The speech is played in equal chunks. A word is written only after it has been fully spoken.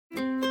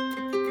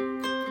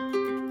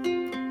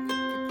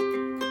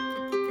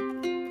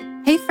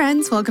Hey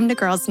friends, welcome to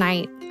Girls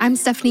Night. I'm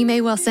Stephanie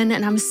Mae Wilson,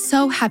 and I'm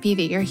so happy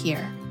that you're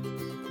here.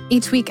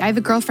 Each week, I have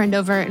a girlfriend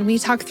over, and we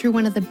talk through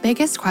one of the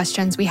biggest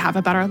questions we have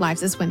about our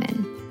lives as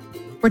women.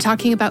 We're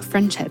talking about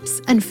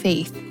friendships and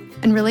faith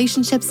and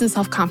relationships and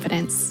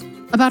self-confidence,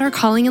 about our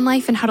calling in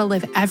life and how to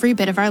live every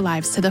bit of our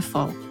lives to the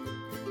full.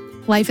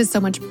 Life is so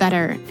much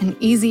better and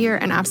easier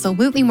and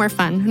absolutely more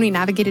fun when we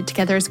navigate it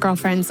together as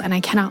girlfriends, and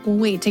I cannot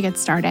wait to get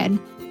started.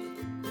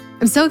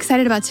 I'm so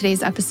excited about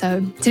today's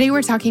episode. Today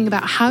we're talking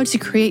about how to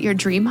create your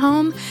dream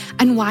home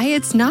and why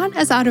it's not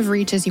as out of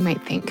reach as you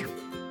might think.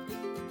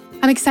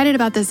 I'm excited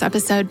about this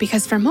episode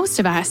because for most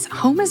of us,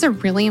 home is a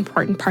really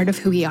important part of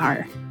who we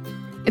are.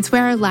 It's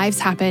where our lives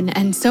happen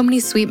and so many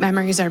sweet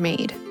memories are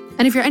made.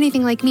 And if you're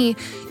anything like me,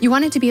 you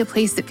want it to be a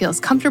place that feels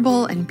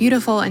comfortable and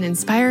beautiful and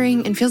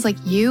inspiring and feels like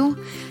you.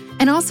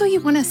 And also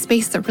you want a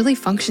space that really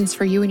functions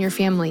for you and your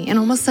family and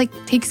almost like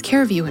takes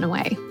care of you in a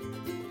way.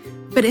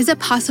 But is it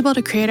possible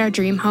to create our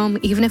dream home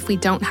even if we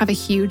don't have a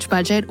huge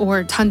budget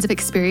or tons of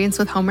experience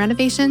with home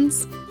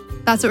renovations?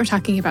 That's what we're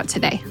talking about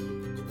today.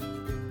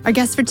 Our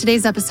guest for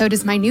today's episode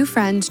is my new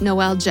friend,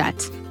 Noell Jett.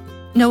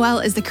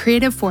 Noell is the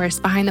creative force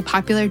behind the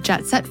popular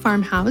Jet Set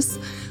farmhouse,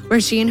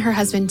 where she and her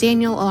husband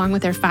Daniel, along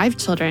with their 5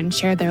 children,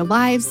 share their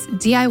lives,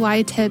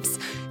 DIY tips,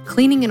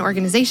 cleaning and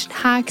organization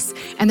hacks,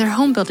 and their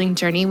home building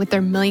journey with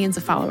their millions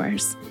of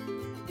followers.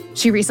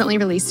 She recently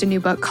released a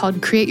new book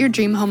called Create Your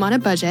Dream Home on a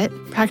Budget,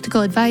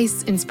 Practical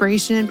Advice,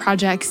 Inspiration, and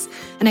Projects,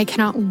 and I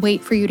cannot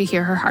wait for you to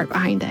hear her heart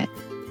behind it.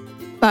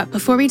 But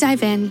before we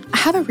dive in, I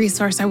have a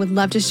resource I would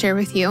love to share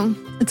with you.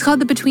 It's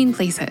called The Between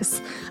Places,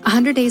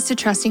 100 Days to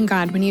Trusting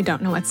God When You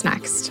Don't Know What's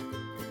Next.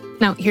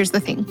 Now, here's the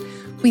thing.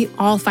 We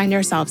all find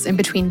ourselves in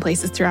between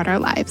places throughout our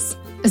lives,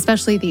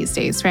 especially these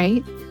days,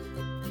 right?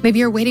 Maybe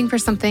you're waiting for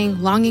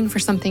something, longing for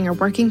something, or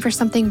working for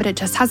something, but it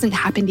just hasn't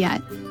happened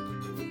yet.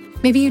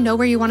 Maybe you know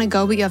where you want to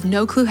go, but you have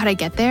no clue how to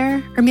get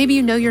there. Or maybe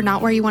you know you're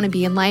not where you want to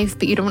be in life,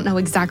 but you don't know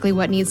exactly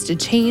what needs to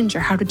change or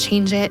how to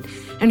change it,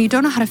 and you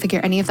don't know how to figure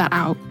any of that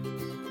out.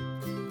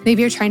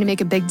 Maybe you're trying to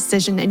make a big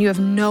decision and you have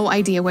no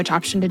idea which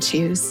option to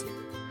choose.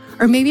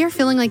 Or maybe you're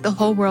feeling like the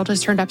whole world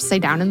has turned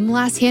upside down in the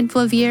last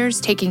handful of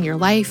years, taking your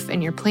life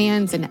and your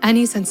plans and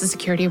any sense of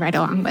security right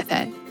along with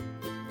it.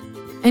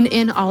 And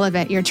in all of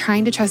it, you're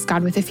trying to trust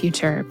God with the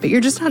future, but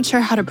you're just not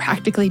sure how to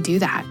practically do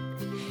that,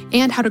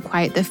 and how to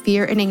quiet the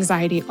fear and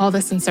anxiety all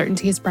this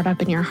uncertainty has brought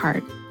up in your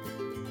heart.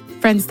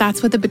 Friends,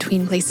 that's what the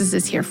Between Places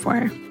is here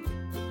for.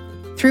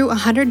 Through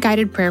 100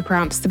 guided prayer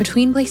prompts, the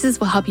Between Places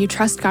will help you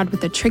trust God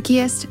with the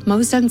trickiest,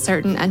 most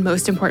uncertain, and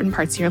most important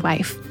parts of your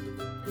life.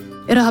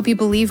 It'll help you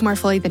believe more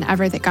fully than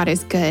ever that God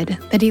is good,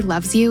 that He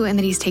loves you, and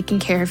that He's taking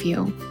care of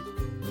you.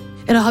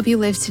 It'll help you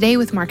live today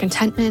with more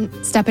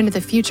contentment, step into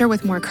the future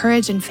with more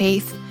courage and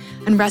faith,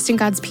 and rest in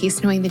God's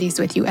peace knowing that He's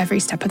with you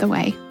every step of the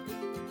way.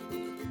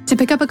 To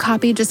pick up a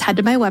copy, just head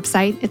to my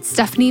website. It's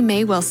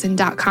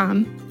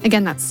stephaniemaywilson.com.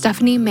 Again, that's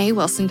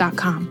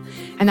stephaniemaywilson.com.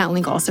 And that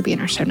link will also be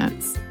in our show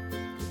notes.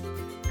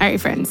 All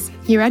right, friends,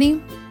 you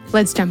ready?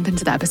 Let's jump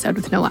into the episode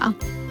with Noell.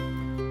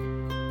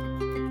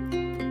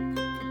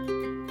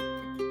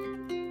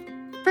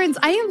 Friends,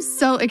 I am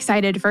so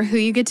excited for who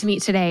you get to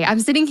meet today. I'm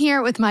sitting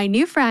here with my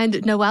new friend,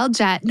 Noell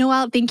Jett.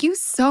 Noell, thank you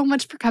so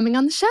much for coming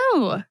on the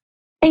show.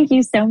 Thank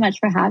you so much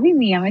for having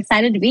me. I'm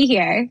excited to be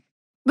here.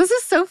 This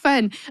is so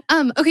fun.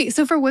 Okay,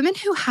 so for women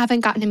who haven't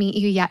gotten to meet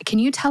you yet, can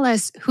you tell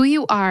us who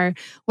you are,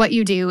 what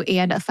you do,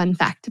 and a fun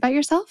fact about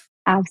yourself?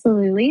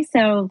 Absolutely.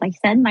 So like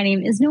I said, my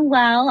name is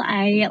Noell.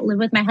 I live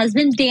with my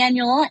husband,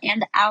 Daniel,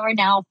 and our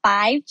now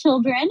 5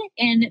 children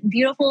in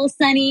beautiful,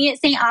 sunny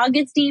St.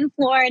 Augustine,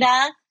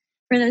 Florida.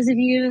 For those of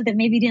you that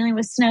may be dealing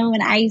with snow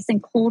and ice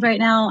and cold right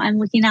now, I'm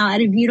looking out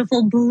at a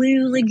beautiful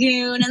blue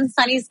lagoon and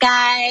sunny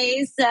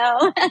skies.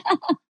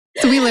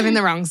 So we live in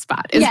the wrong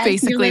spot is yes,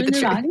 basically the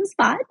truth. Wrong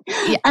spot.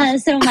 Yeah.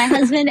 So my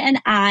husband and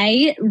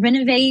I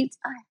renovate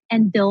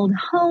and build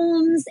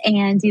homes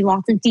and do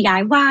lots of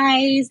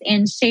DIYs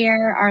and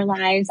share our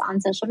lives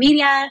on social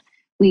media.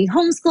 We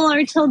homeschool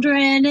our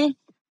children.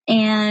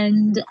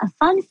 And a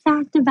fun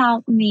fact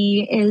about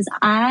me is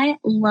I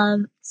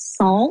love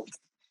salt,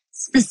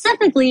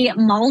 specifically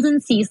Malden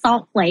sea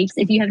salt flakes.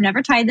 If you have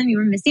never tried them, you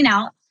were missing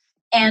out.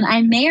 And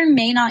I may or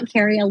may not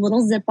carry a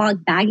little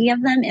Ziploc baggie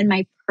of them in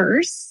my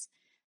purse,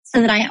 so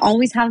that I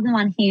always have them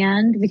on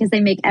hand because they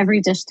make every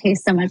dish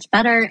taste so much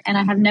better. And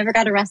I have never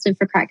got arrested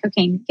for crack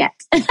cocaine yet.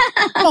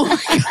 Oh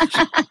my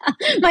gosh.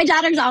 My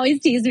daughters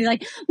always tease me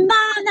like, Mom,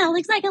 that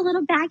looks like a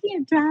little baggie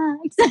of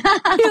drugs.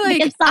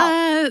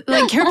 You're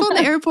like careful in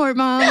the airport,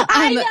 Mom.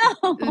 I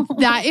know.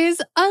 That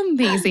is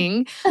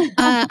amazing.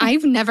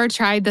 I've never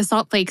tried the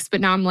salt flakes,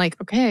 but now I'm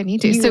like, okay, I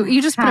need to. So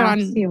you just put it on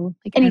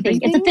like anything. everything?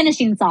 It's a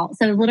finishing salt.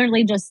 So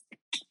literally just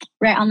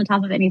right on the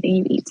top of anything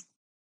you eat.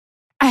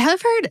 I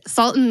have heard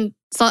salt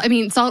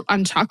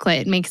on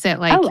chocolate makes it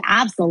like... Oh,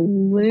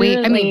 absolutely. Wait,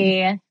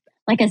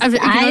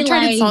 I've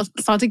tried like,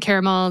 salted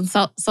caramel,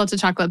 salted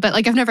chocolate, but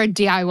like I've never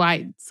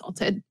DIY'd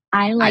salted.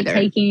 I like either.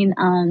 taking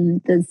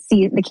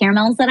the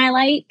caramels that I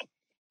like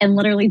and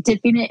literally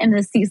dipping it in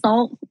the sea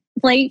salt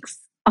flakes.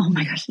 Oh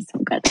my gosh, it's so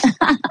good.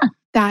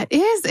 That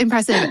is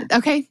impressive.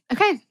 Okay.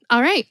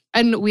 All right.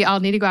 And we all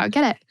need to go out and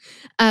get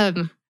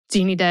it. Do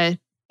you need to...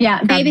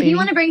 Yeah, babe, if you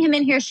want to bring him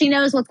in here, she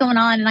knows what's going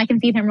on and I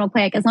can feed him real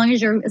quick. As soon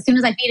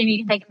as I feed him, you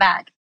can take him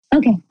back.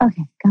 Okay.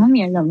 Come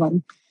here, little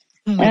one.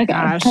 Oh my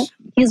gosh.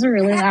 He's a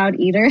really loud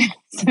eater.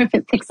 So if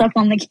it picks up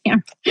on the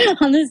camera,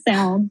 on the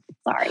sound,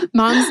 sorry.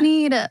 Moms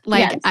need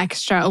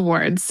extra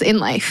awards in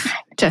life.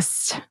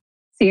 Just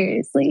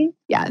seriously.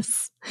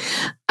 Yes.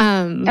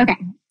 Okay.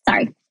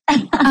 Sorry.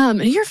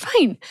 You're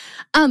fine.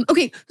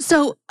 Okay.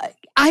 So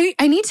I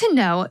need to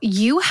know,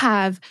 you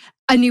have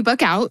a new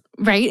book out,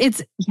 right?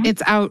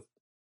 It's out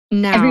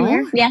now.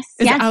 Everywhere. Yes.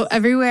 It's out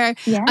everywhere.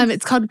 Yes.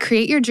 It's called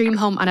Create Your Dream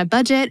Home on a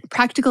Budget,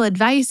 Practical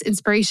Advice,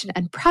 Inspiration,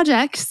 and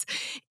Projects.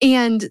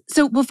 And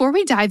so before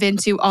we dive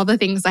into all the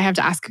things I have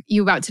to ask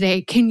you about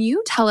today, can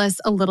you tell us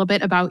a little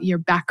bit about your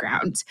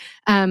background?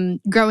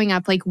 Growing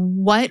up, like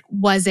what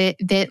was it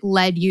that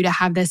led you to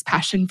have this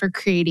passion for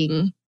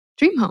creating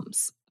dream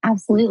homes?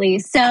 Absolutely.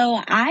 So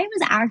I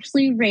was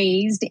actually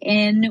raised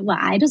in what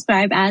I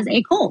describe as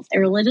a cult, a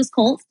religious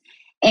cult,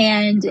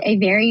 and a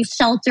very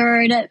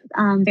sheltered,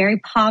 very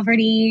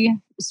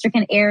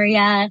poverty-stricken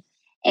area.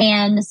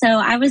 And so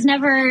I was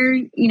never,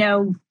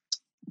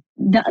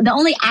 the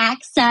only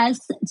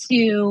access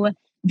to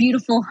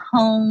beautiful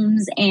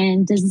homes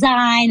and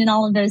design and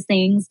all of those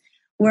things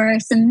were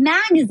some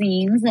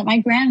magazines that my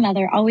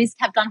grandmother always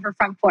kept on her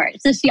front porch.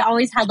 So she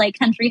always had like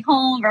country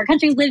home or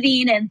country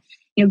living and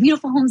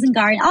beautiful homes and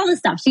garden, all this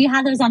stuff. She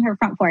had those on her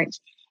front porch.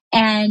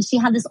 And she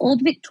had this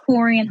old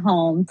Victorian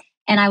home.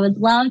 And I would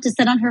love to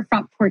sit on her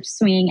front porch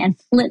swing and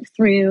flip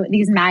through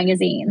these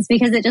magazines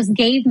because it just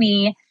gave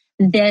me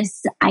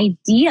this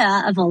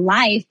idea of a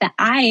life that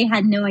I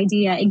had no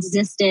idea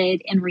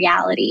existed in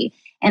reality.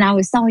 And I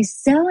was always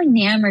so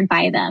enamored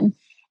by them.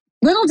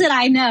 Little did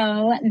I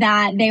know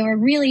that they were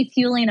really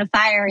fueling a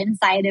fire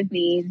inside of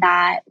me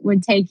that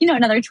would take,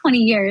 another 20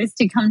 years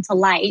to come to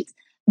light.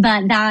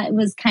 But that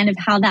was kind of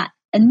how that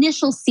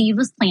initial seed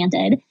was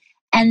planted.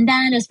 And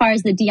then as far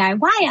as the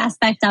DIY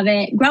aspect of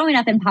it, growing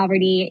up in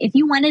poverty, if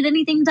you wanted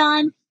anything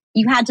done,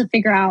 you had to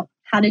figure out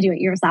how to do it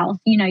yourself.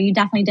 You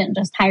definitely didn't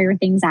just hire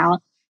things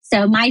out.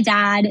 So my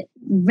dad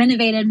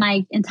renovated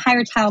my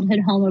entire childhood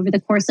home over the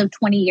course of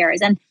 20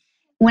 years. And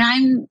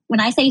when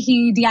I say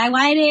he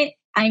DIY'd it,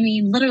 I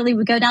mean, literally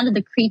we go down to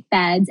the creek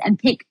beds and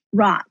pick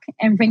rock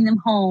and bring them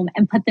home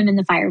and put them in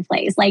the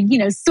fireplace,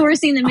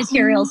 sourcing the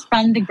materials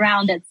from the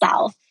ground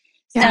itself.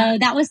 Yeah. So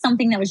that was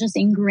something that was just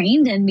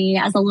ingrained in me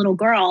as a little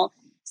girl.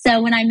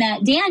 So when I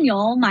met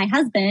Daniel, my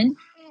husband,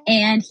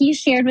 and he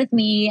shared with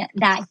me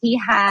that he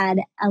had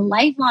a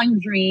lifelong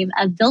dream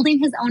of building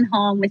his own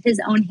home with his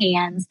own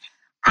hands,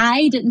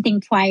 I didn't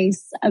think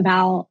twice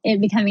about it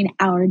becoming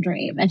our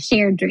dream, a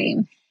shared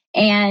dream.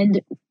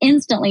 And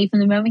instantly, from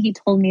the moment he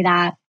told me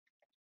that,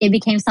 it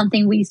became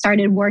something we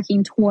started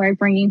working toward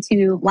bringing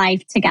to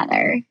life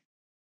together.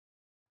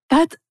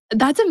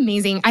 That's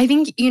amazing. I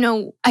think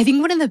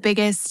one of the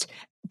biggest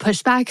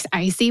pushbacks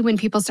I see when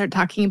people start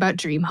talking about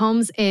dream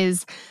homes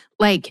is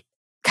like,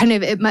 kind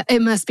of,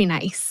 it must be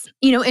nice.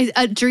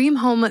 A dream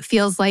home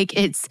feels like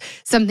it's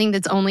something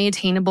that's only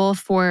attainable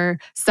for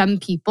some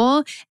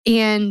people.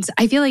 And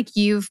I feel like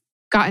you've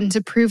gotten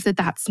to prove that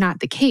that's not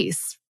the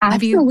case.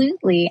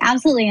 Absolutely.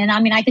 And I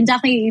mean, I can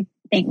definitely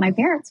thank my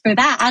parents for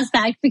that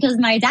aspect because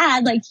my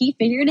dad, he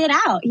figured it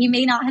out. He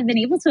may not have been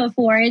able to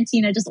afford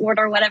to, just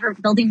order whatever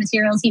building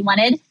materials he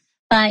wanted,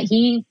 but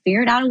he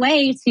figured out a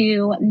way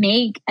to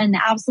make an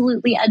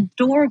absolutely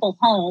adorable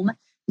home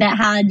that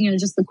had,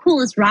 just the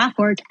coolest rock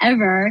work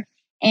ever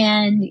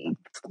and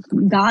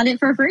got it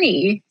for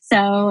free.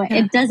 So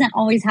It doesn't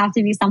always have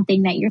to be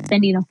something that you're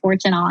spending a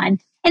fortune on.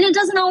 And it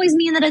doesn't always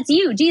mean that it's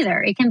huge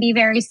either. It can be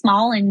very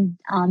small and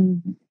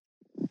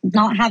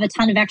not have a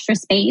ton of extra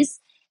space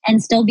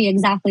and still be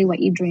exactly what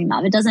you dream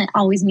of. It doesn't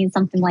always mean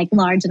something like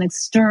large and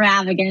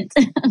extravagant.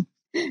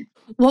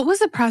 What was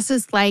the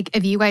process like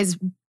of you guys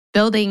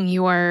building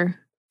your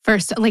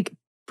first,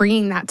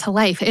 bringing that to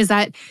life?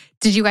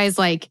 Did you guys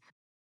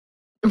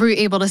were you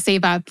able to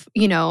save up,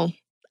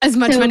 as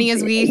much money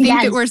as we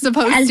think that we're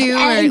supposed to? As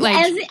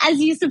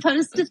you're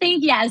supposed to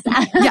think, yes.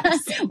 Yes.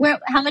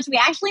 How much we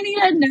actually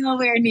needed,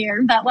 nowhere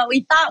near, but what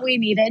we thought we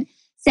needed.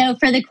 So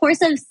for the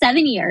course of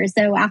 7 years,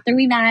 so after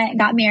we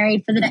got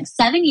married, for the next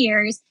 7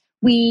 years,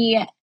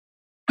 we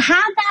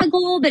had that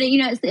goal, but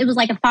it was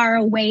like a far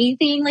away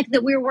thing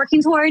that we were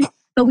working toward,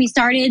 but we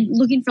started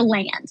looking for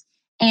land.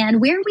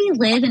 And where we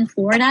live in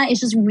Florida, it's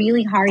just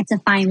really hard to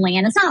find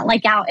land. It's not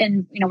like out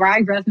in, where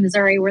I grew up in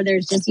Missouri, where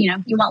there's just, you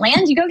want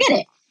land, you go get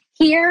it.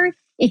 Here,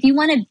 if you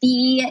want to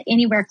be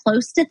anywhere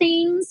close to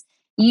things,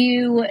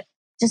 you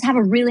just have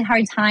a really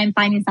hard time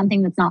finding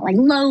something that's not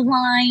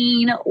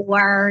low-lying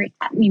or,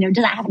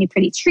 doesn't have any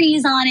pretty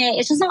trees on it.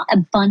 It's just not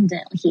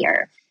abundant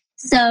here.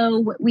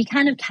 So we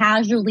kind of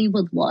casually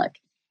would look.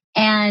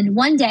 And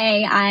one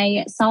day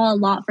I saw a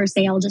lot for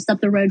sale just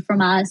up the road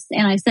from us.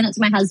 And I sent it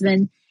to my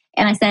husband.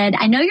 And I said,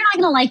 I know you're not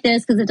going to like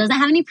this because it doesn't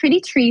have any pretty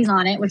trees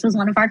on it, which was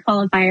one of our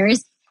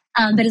qualifiers.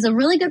 But it's a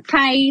really good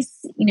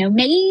price,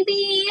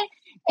 maybe.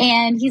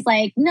 And he's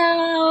like,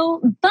 no,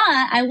 but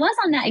I was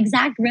on that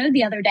exact road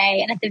the other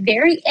day. And at the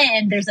very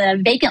end, there's a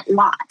vacant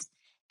lot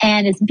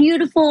and it's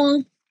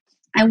beautiful.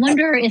 I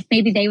wonder if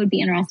maybe they would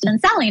be interested in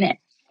selling it.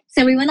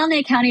 So we went on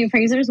the county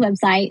appraiser's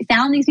website,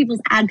 found these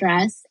people's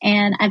address.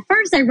 And at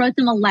first I wrote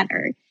them a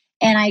letter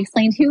and I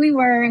explained who we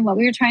were and what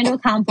we were trying to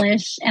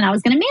accomplish. And I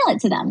was going to mail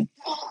it to them.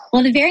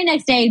 Well, the very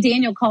next day,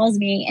 Daniel calls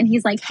me and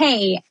he's like,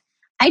 hey,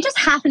 I just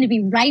happened to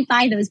be right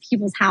by those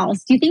people's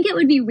house. Do you think it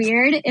would be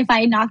weird if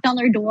I knocked on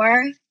their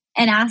door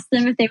and asked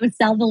them if they would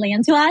sell the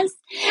land to us?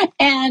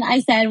 And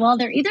I said, well,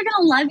 they're either going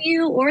to love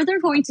you or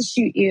they're going to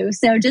shoot you.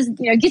 So just,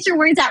 get your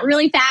words out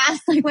really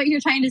fast, like what you're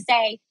trying to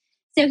say.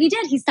 So he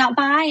did. He stopped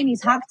by and he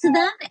talked to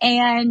them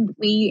and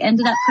we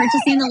ended up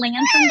purchasing the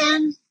land from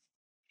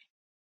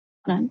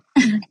them.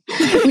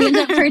 We ended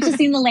up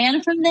purchasing the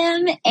land from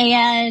them.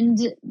 And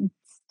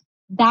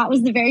that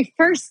was the very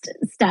first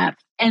step,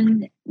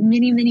 and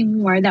many, many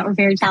more that were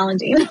very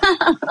challenging.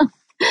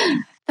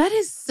 That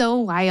is so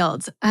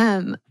wild.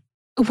 What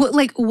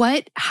was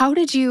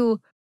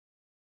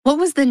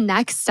the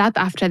next step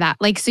after that?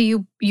 Like, so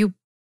you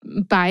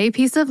buy a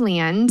piece of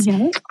land,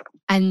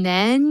 and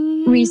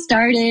then we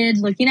started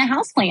looking at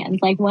house plans.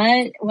 Like,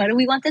 what do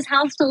we want this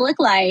house to look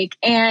like?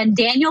 And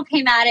Daniel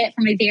came at it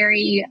from a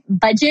very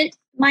budget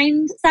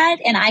mindset,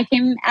 and I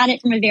came at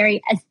it from a very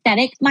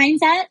aesthetic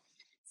mindset.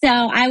 So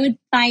I would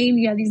find,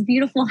 these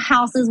beautiful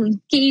houses with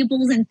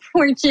gables and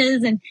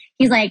porches. And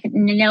he's like,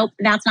 nope,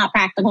 that's not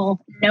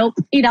practical. Nope.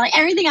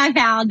 Everything I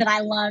found that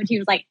I loved, he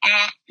was like,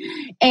 ah.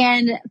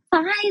 And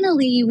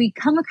finally, we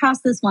come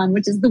across this one,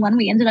 which is the one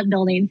we ended up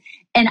building.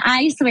 And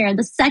I swear,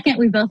 the second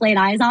we both laid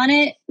eyes on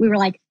it, we were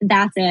like,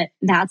 that's it.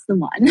 That's the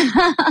one.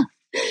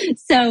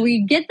 So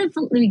we get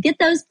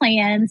those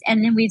plans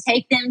and then we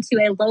take them to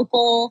a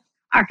local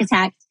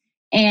architect.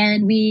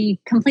 And we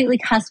completely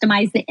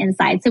customized the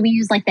inside. So we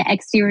used like the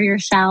exterior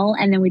shell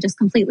and then we just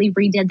completely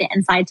redid the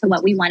inside to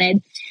what we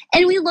wanted.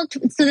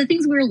 And so the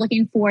things we were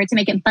looking for to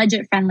make it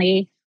budget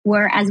friendly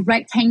were as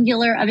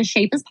rectangular of a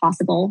shape as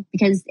possible,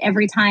 because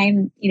every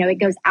time, it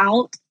goes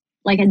out,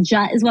 like a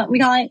jut is what we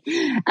call it,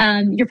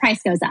 your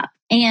price goes up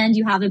and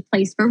you have a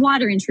place for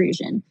water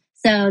intrusion.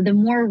 So the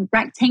more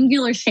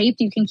rectangular shaped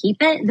you can keep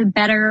it, the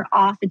better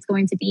off it's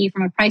going to be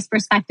from a price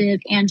perspective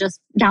and just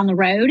down the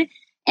road.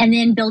 And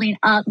then building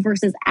up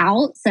versus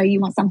out. So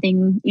you want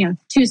something,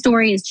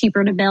 2-story is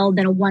cheaper to build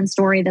than a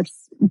 1-story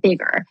that's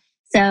bigger.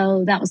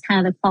 So that was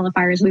kind of the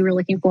qualifiers we were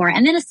looking for.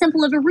 And then as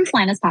simple of a roof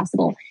line as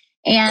possible.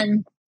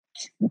 And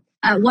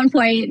at one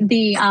point,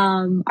 the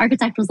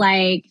architect was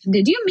like,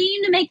 did you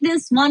mean to make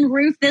this one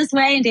roof this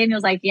way? And Daniel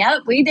was like,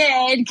 yep, we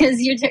did. Because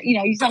you just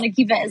want to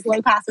keep it as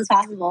low cost as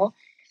possible.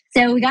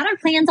 So we got our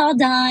plans all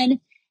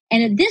done.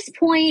 And at this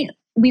point,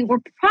 we were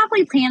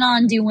probably planning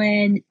on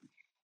doing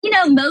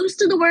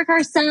most of the work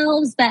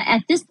ourselves, but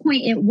at this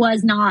point, it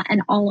was not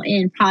an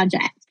all-in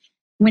project.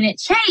 When it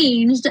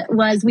changed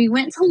was we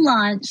went to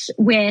lunch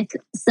with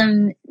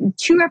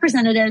 2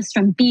 representatives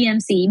from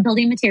BMC,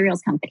 Building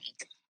Materials Company.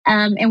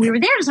 And we were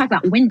there to talk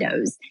about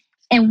windows.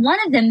 And one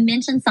of them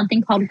mentioned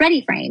something called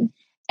Ready Frame.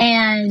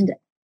 And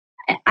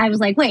I was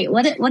like, wait,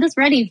 what is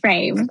Ready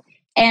Frame?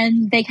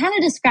 And they kind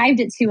of described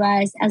it to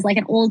us as like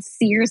an old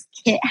Sears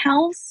kit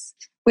house,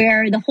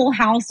 where the whole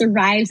house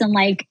arrives in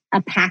like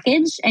a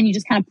package and you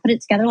just kind of put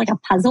it together like a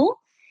puzzle.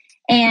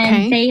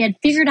 And They had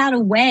figured out a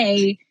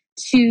way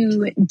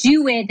to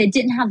do it that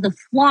didn't have the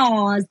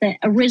flaws that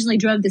originally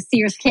drove the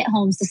Sears kit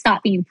homes to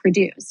stop being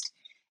produced.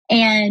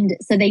 And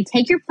so they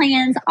take your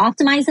plans,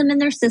 optimize them in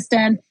their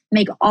system,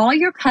 make all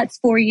your cuts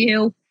for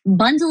you,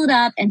 bundle it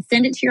up and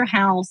send it to your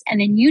house. And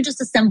then you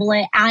just assemble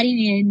it, adding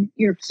in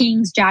your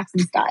kings, jacks,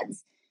 and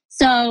studs.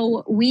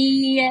 So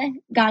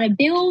we got a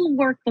big old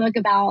workbook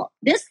about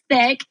this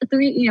thick,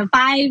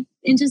 5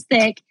 inches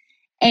thick,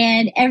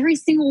 and every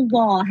single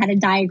wall had a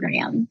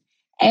diagram.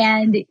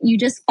 And you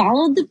just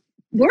followed the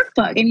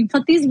workbook and you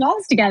put these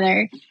walls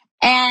together.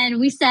 And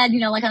we said,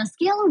 like on a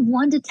scale of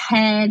 1 to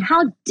 10,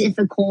 how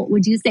difficult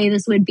would you say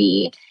this would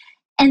be?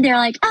 And they're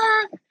like,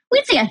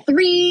 we'd say a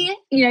 3.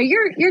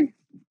 Your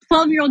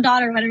 12-year-old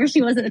daughter, whatever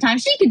she was at the time,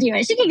 she could do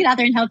it. She could get out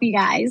there and help you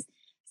guys.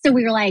 So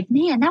we were like,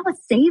 man, that would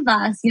save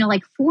us,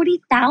 like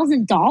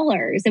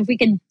 $40,000 if we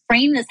could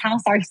frame this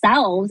house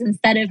ourselves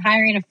instead of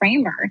hiring a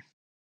framer.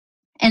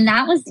 And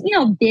that was,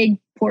 a big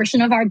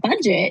portion of our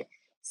budget.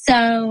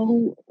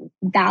 So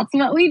that's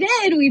what we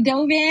did. We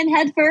dove in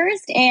head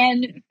first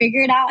and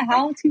figured out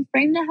how to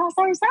frame the house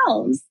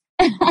ourselves.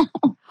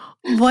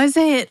 Was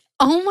it?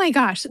 Oh my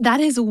gosh, that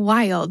is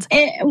wild.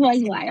 It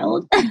was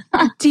wild.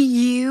 Do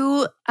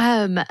you,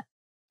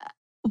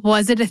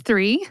 was it a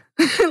 3?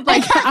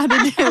 Like, how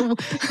did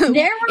it,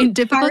 there were in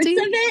difficulty?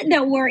 parts of it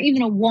that were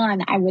even a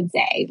 1, I would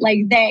say.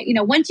 Like that,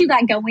 once you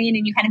got going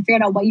and you kind of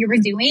figured out what you were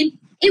doing,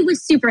 it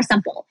was super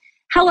simple.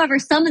 However,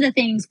 some of the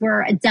things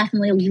were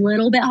definitely a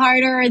little bit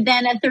harder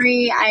than a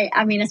 3.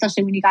 I mean,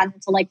 especially when you got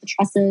into like the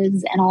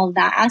trusses and all of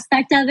that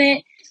aspect of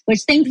it,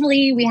 which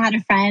thankfully we had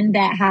a friend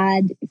that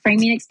had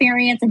framing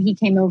experience and he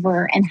came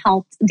over and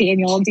helped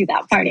Daniel do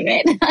that part of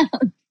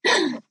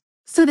it.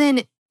 So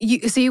then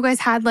you guys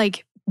had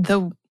like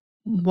the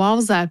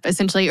walls up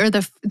essentially, or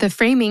the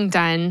framing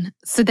done.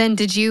 So then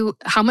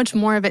how much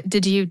more of it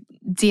did you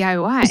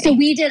DIY? So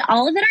we did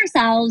all of it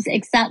ourselves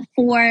except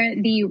for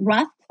the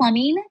rough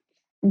plumbing,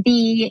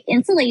 the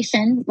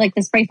insulation, like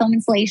the spray foam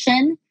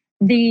insulation,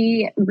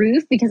 the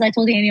roof, because I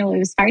told Daniel it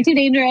was far too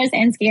dangerous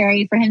and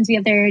scary for him to be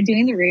up there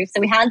doing the roof.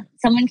 So we had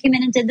someone came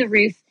in and did the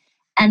roof.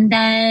 And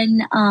then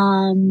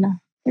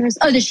there was,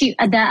 the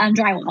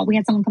drywall. We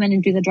had someone come in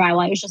and do the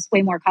drywall. It was just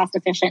way more cost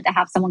efficient to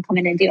have someone come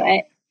in and do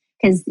it.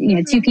 Because,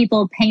 two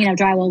people painting up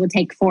drywall would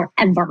take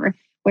forever.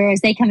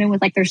 Whereas they come in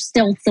with like their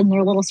stilts and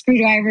their little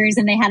screwdrivers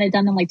and they had it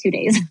done in like 2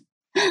 days.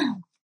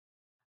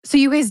 So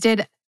you guys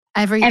did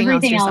everything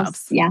else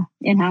yourselves? Yeah,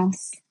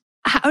 in-house.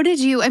 How did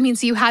you,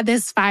 so you had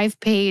this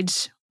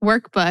 5-page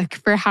workbook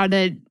for how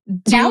to do...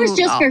 That was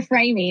just for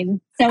framing.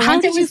 So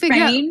once it was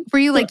framed... Were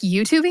you like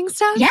YouTubing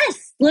stuff?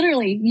 Yes,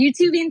 literally.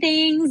 YouTubing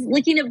things,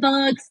 looking at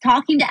books,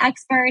 talking to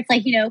experts.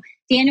 Like,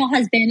 Daniel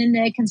has been in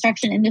the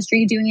construction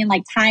industry doing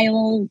like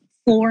tile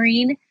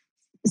flooring.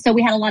 So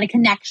we had a lot of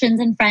connections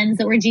and friends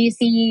that were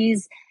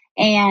GCs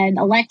and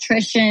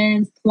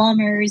electricians,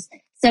 plumbers.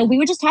 So we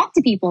would just talk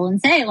to people and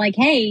say like,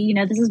 hey,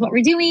 this is what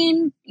we're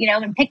doing,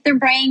 and pick their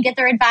brain, get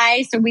their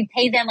advice, or we'd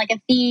pay them like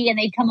a fee and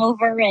they'd come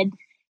over and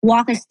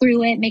walk us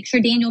through it, make sure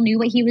Daniel knew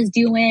what he was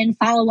doing,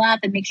 follow up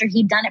and make sure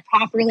he'd done it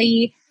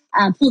properly,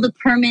 pull the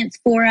permits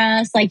for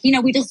us. Like,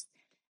 we just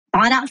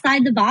thought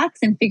outside the box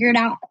and figured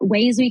out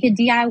ways we could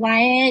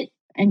DIY it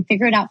and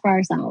figure it out for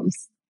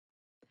ourselves.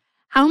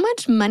 How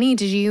much money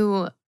did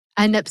you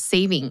end up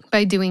saving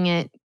by doing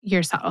it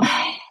yourself?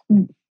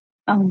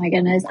 Oh my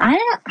goodness. I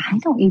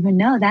don't even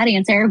know that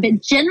answer.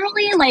 But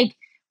generally, like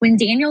when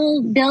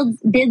Daniel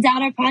bids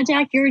out a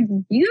project, you're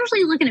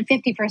usually looking at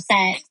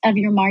 50% of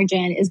your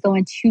margin is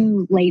going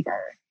to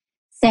labor.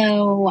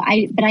 So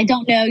I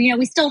don't know,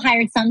 we still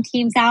hired some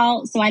teams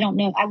out. So I don't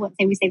know. I wouldn't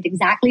say we saved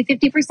exactly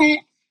 50%,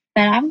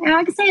 but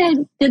I could say a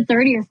good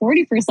 30 or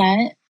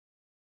 40%.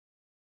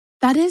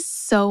 That is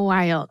so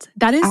wild.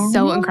 That is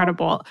so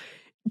incredible.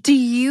 Do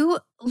you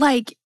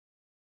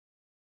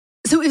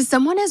so if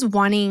someone is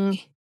wanting,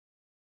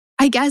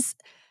 I guess,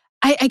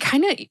 I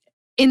kind of,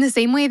 in the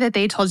same way that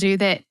they told you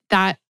that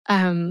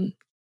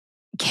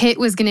kit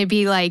was going to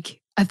be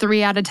like a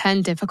 3 out of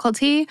 10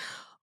 difficulty,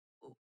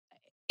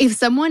 if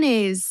someone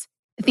is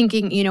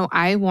thinking,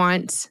 I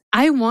want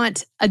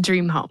a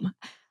dream home.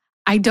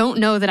 I don't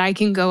know that I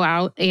can go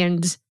out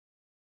and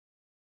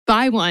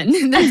buy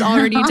one that's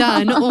already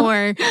done,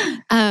 or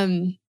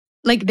I'm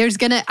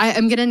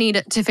gonna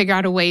need to figure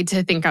out a way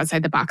to think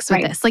outside the box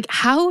with this. Like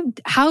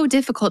how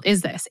difficult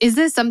is this? Is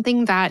this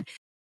something that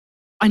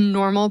a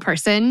normal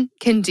person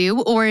can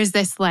do, or is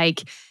this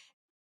like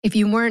if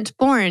you weren't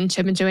born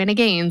Chip and Joanna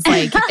Gaines,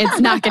 like it's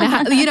not gonna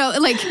happen?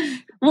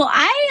 Well,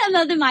 I am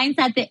of the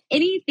mindset that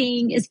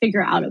anything is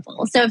figure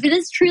outable. So if it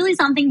is truly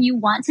something you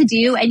want to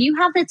do and you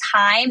have the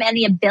time and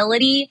the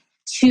ability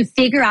to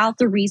figure out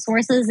the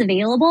resources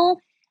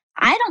available,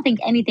 I don't think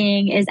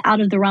anything is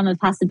out of the realm of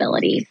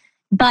possibility.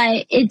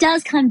 But it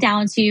does come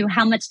down to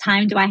how much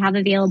time do I have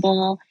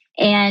available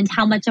and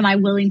how much am I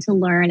willing to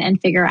learn and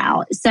figure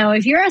out. So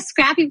if you're a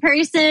scrappy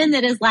person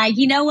that is like,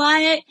 you know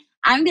what,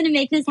 I'm going to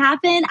make this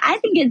happen, I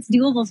think it's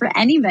doable for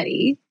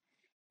anybody.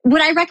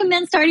 Would I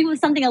recommend starting with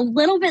something a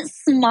little bit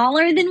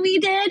smaller than we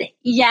did?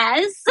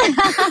 Yes.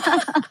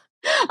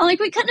 We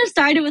couldn't have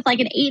started with like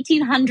an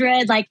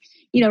 1800,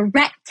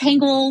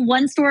 rectangle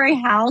 1-story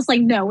house.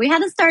 Like, no, we had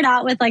to start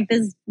out with like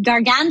this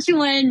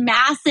gargantuan,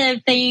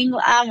 massive thing.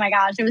 Oh my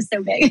gosh, it was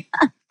so big.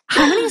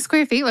 How many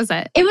square feet was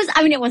it?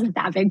 It wasn't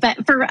that big,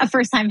 but for a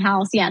first-time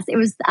house, yes. It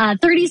was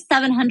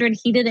 3,700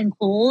 heated and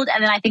cooled.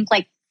 And then I think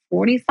like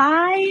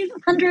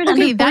 4,500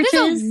 Okay, that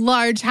is a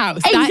large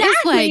house.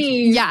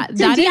 Exactly. That is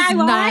that DIY, is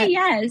not...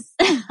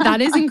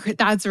 yes.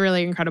 That's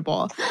really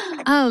incredible.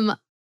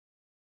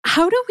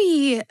 How do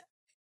we,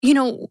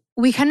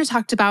 we kind of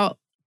talked about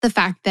the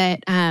fact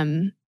that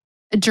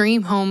a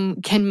dream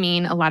home can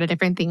mean a lot of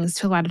different things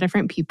to a lot of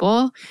different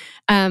people.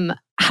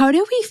 How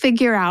do we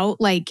figure out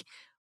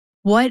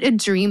what a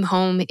dream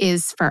home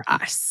is for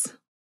us?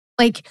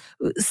 Like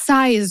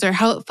size or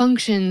how it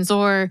functions,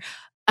 or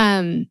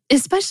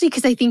especially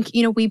because I think,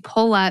 we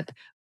pull up,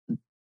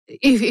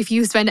 if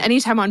you spend any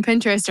time on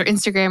Pinterest or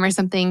Instagram or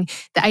something,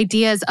 the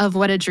ideas of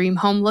what a dream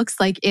home looks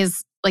like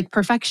is like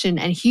perfection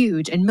and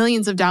huge and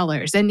millions of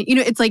dollars. And,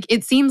 it's like,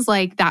 it seems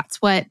like that's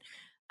what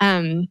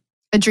a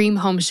dream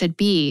home should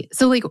be.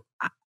 So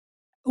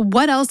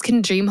what else can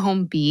a dream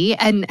home be?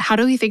 And how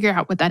do we figure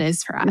out what that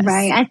is for us?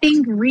 Right. I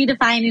think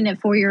redefining it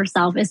for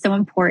yourself is so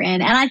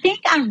important. And I think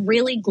I'm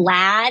really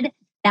glad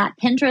that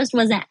Pinterest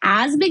wasn't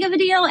as big of a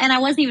deal. And I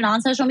wasn't even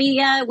on social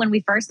media when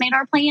we first made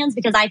our plans,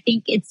 because I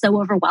think it's so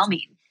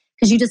overwhelming.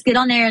 Because you just get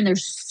on there and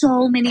there's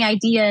so many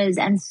ideas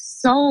and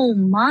so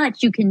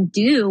much you can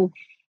do.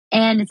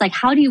 And it's like,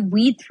 how do you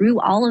weed through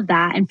all of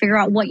that and figure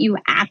out what you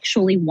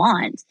actually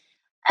want?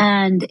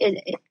 And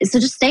so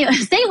just stay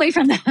away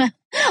from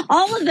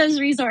all of those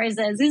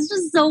resources. It's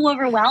just so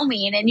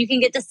overwhelming, and you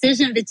can get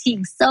decision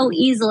fatigue so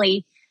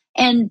easily.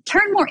 and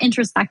turn more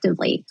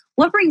introspectively.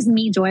 What brings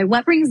me joy?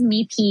 What brings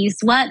me peace?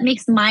 What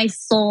makes my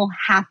soul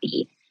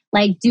happy?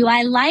 Like, do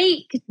I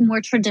like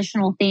more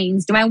traditional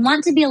things? Do I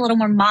want to be a little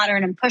more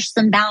modern and push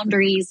some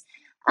boundaries?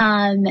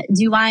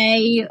 Do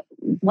I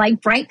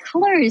like bright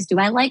colors? Do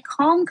I like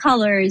calm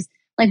colors?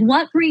 Like,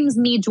 what brings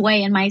me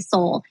joy in my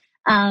soul?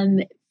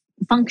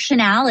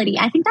 Functionality.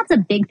 I think that's a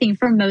big thing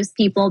for most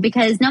people,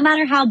 because no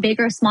matter how big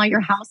or small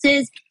your house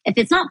is, if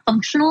it's not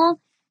functional,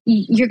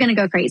 you're going to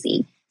go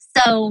crazy.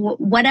 So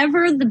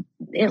whatever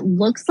it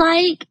looks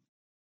like,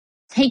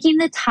 taking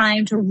the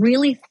time to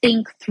really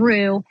think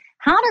through,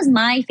 how does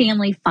my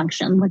family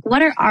function? Like,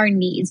 what are our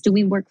needs? Do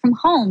we work from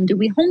home? Do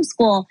we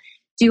homeschool?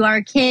 Do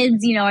our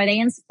kids, are they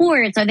in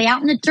sports? Are they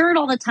out in the dirt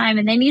all the time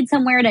and they need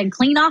somewhere to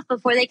clean off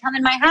before they come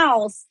in my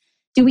house?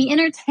 Do we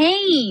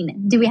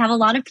entertain? Do we have a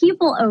lot of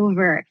people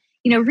over?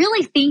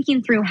 Really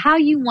thinking through how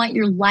you want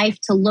your life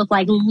to look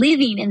like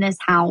living in this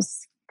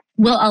house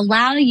will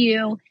allow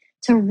you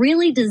to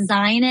really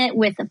design it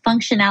with a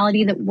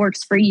functionality that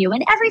works for you.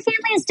 And every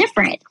family is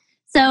different.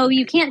 So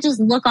you can't just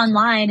look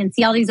online and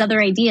see all these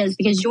other ideas,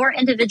 because your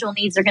individual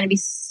needs are going to be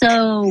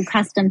so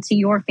custom to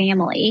your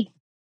family.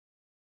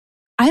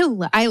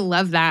 I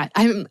love that.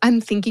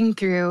 I'm thinking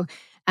through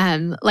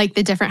like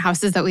the different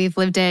houses that we've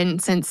lived in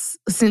since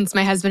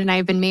my husband and I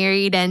have been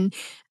married, and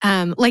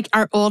like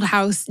our old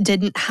house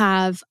didn't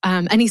have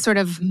any sort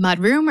of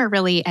mudroom or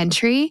really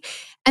entry.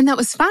 And that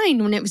was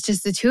fine when it was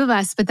just the two of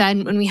us. But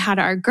then when we had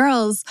our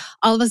girls,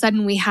 all of a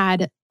sudden we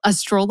had a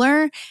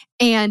stroller,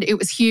 and it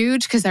was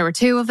huge because there were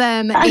two of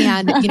them,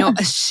 and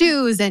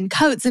shoes and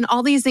coats and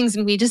all these things,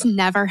 and we just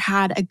never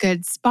had a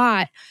good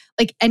spot,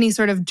 like any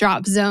sort of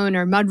drop zone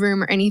or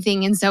mudroom or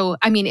anything. And so,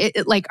 I mean,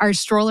 it like our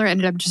stroller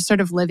ended up just sort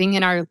of living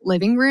in our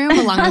living room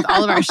along with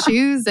all of our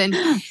shoes. And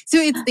so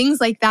it's things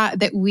like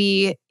that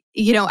we,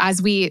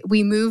 as we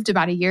moved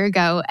about a year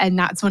ago, and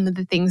that's one of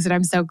the things that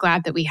I'm so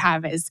glad that we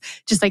have, is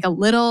just like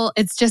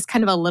it's just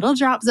kind of a little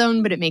drop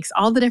zone, but it makes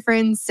all the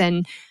difference.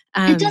 And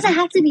it doesn't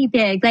have to be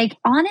big. Like,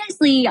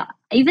 honestly,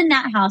 even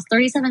that house,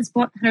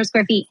 3,700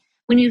 square feet,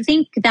 when you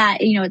think that,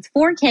 it's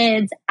 4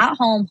 kids at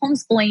home,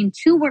 homeschooling,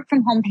 2 work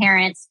from home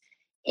parents,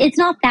 it's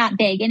not that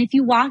big. And if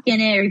you walk in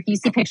it, or if you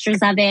see pictures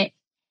of it,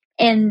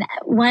 and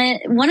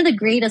one of the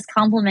greatest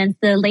compliments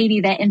the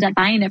lady that ended up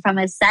buying it from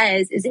us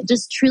says is, it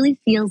just truly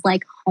feels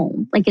like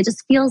home. Like, it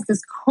just feels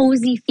this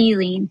cozy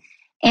feeling.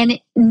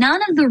 And none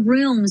of the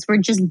rooms were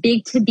just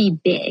big to be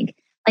big.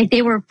 Like,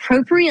 they were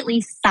appropriately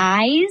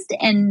sized,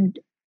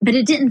 but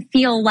it didn't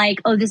feel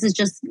like, oh, this is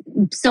just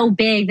so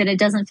big that it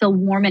doesn't feel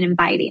warm and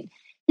inviting.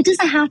 It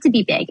doesn't have to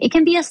be big. It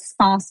can be a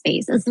small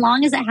space, as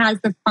long as it has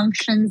the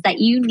functions that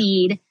you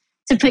need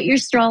to put your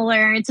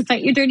stroller, to put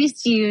your dirty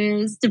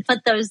shoes, to put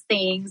those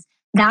things.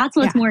 That's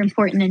what's more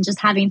important than just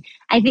having,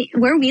 I think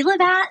where we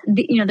live at,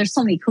 there's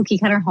so many cookie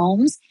cutter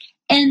homes.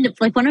 And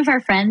like one of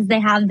our friends, they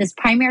have this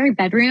primary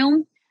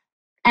bedroom,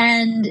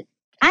 and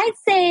I'd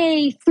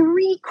say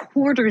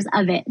 3/4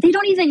 of it, they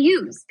don't even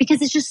use, because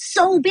it's just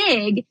so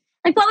big.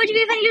 Like, what would you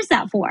even use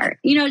that for?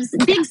 Just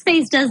big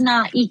space does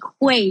not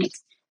equate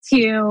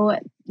to,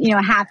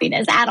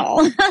 happiness at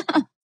all.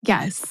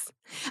 Yes.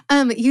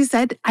 You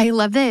said, I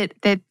love that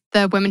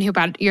the women who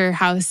bought your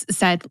house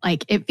said,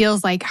 like, it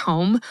feels like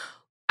home.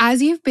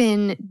 As you've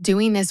been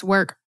doing this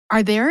work,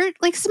 are there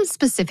like some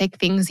specific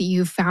things that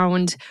you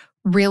found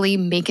really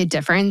make a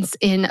difference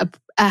in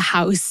a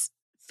house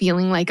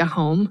feeling like a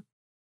home?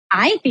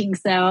 I think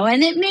so.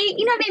 And it may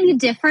be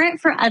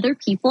different for other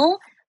people,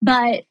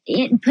 but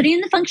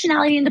putting the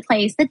functionality into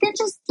place, but then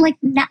just like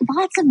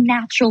lots of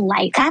natural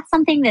light. That's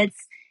something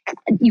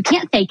you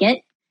can't fake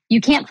it. You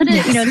can't put it,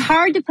 it's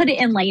hard to put it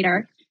in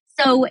later.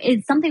 So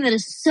it's something that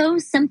is so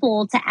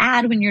simple to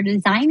add when you're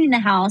designing the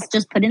house.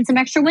 Just put in some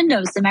extra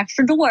windows, some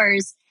extra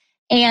doors,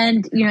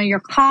 and your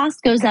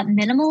cost goes up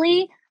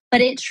minimally, but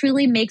it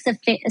truly makes a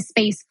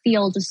space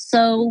feel just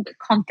so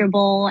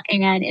comfortable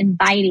and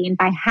inviting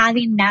by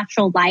having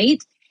natural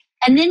light.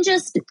 And then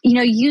just,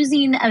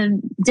 using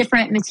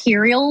different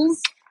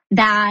materials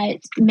that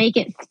make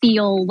it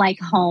feel like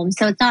home.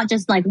 So it's not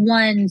just like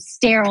one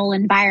sterile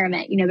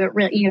environment, but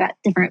really you got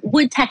different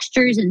wood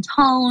textures and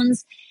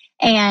tones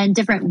and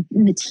different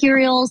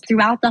materials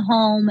throughout the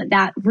home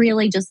that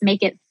really just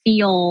make it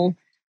feel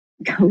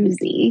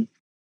cozy.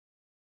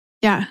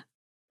 Yeah.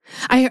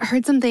 I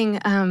heard something,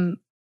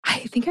 I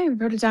think I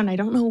wrote it down. I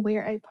don't know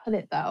where I put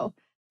it though.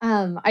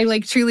 I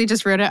like truly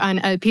just wrote it on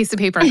a piece of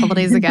paper a couple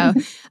days ago.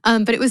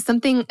 But it was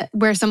something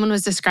where someone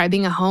was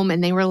describing a home,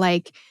 and they were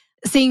like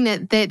saying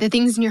that the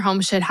things in your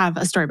home should have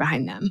a story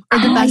behind them. Or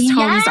the best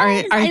homes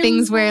are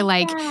things where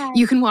like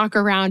you can walk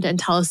around and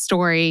tell a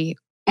story,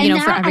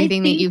 for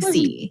everything that you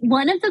see.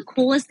 One of the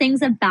coolest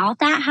things about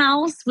that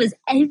house was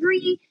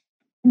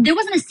there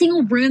wasn't a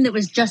single room that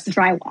was just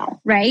drywall,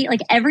 right?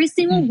 Like every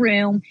single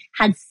room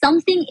had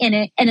something in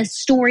it and a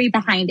story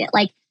behind it.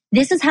 Like,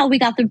 this is how we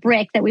got the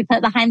brick that we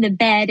put behind the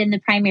bed in the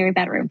primary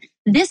bedroom.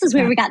 This is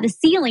where we got the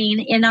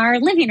ceiling in our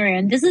living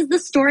room. This is the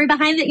story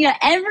behind it.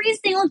 Every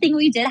single thing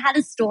we did had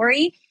a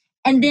story.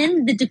 And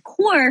then the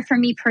decor for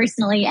me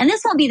personally, and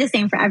this won't be the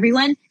same for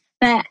everyone,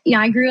 But,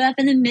 I grew up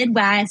in the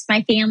Midwest.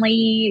 My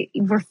family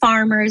were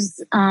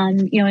farmers,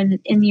 in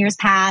years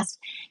past.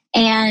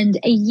 And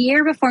a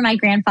year before my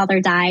grandfather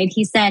died,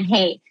 he said,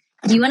 "Hey,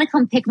 do you want to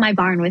come pick my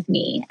barn with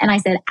me?" And I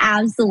said,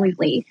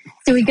 "Absolutely."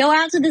 So we go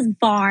out to this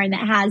barn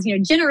that has,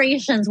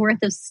 generations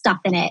worth of stuff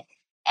in it.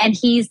 And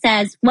he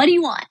says, "What do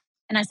you want?"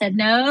 And I said,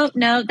 no,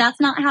 that's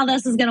not how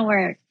this is going to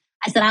work.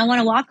 I said, "I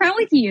want to walk around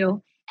with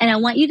you. And I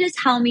want you to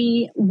tell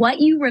me what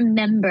you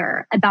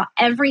remember about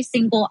every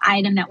single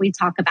item that we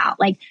talk about,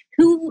 like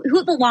who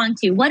it belonged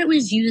to, what it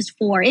was used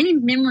for, any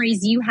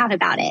memories you have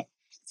about it."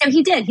 So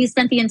he did. He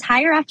spent the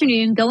entire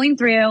afternoon going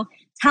through,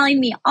 telling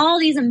me all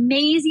these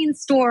amazing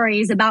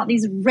stories about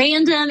these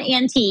random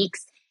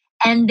antiques.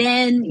 And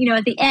then,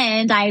 at the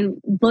end, I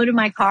loaded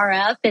my car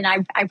up and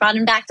I brought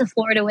him back to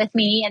Florida with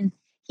me. And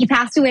he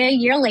passed away a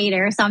year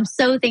later. So I'm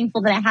so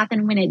thankful that it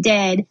happened when it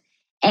did.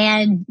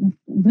 And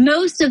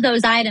most of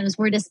those items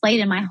were displayed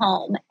in my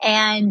home.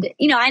 And,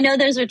 I know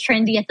those are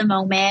trendy at the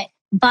moment,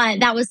 but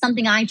that was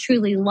something I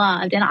truly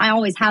loved. And I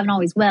always have and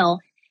always will.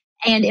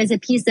 And is a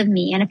piece of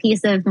me and a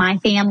piece of my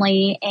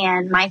family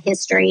and my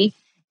history.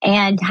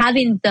 And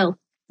having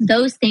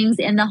those things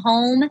in the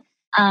home,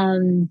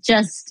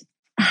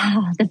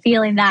 the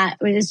feeling that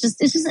it's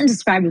just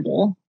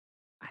indescribable.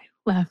 I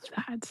love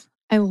that.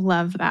 I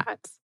love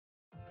that.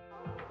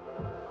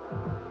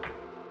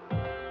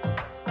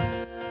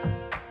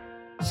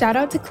 Shout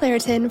out to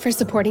Claritin for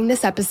supporting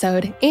this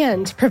episode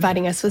and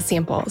providing us with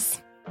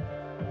samples.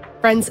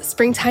 Friends,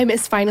 springtime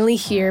is finally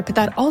here, but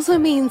that also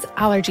means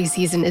allergy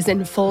season is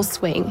in full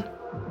swing.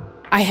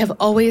 I have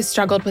always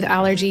struggled with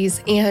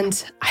allergies,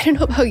 and I don't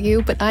know about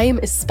you, but I am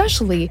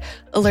especially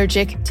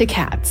allergic to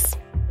cats.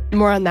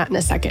 More on that in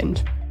a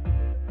second.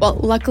 Well,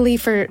 luckily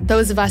for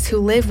those of us who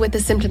live with the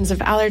symptoms of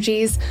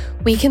allergies,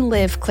 we can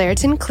live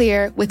Claritin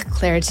Clear with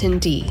Claritin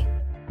D.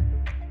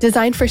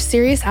 Designed for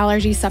serious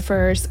allergy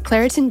sufferers,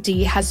 Claritin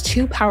D has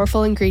 2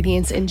 powerful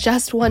ingredients in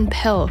just one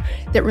pill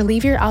that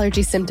relieve your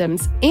allergy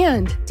symptoms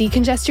and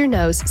decongest your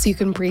nose so you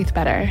can breathe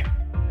better.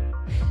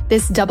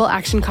 This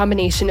double-action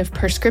combination of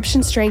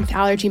prescription-strength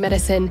allergy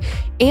medicine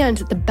and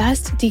the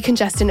best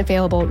decongestant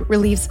available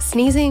relieves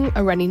sneezing,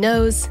 a runny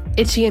nose,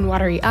 itchy and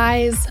watery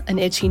eyes, an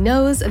itchy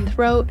nose and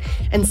throat,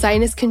 and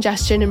sinus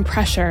congestion and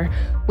pressure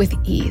with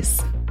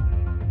ease.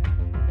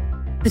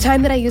 The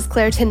time that I use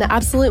Claritin the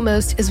absolute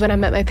most is when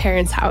I'm at my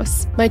parents'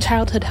 house, my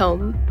childhood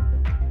home.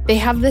 They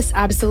have this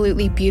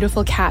absolutely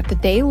beautiful cat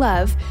that they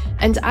love,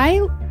 and I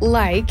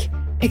like,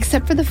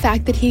 except for the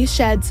fact that he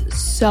sheds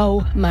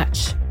so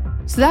much.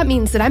 So that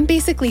means that I'm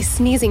basically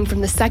sneezing from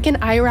the second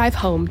I arrive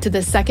home to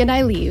the second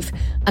I leave,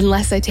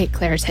 unless I take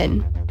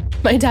Claritin.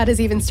 My dad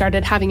has even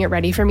started having it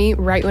ready for me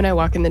right when I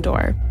walk in the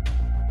door.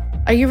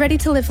 Are you ready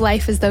to live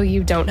life as though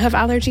you don't have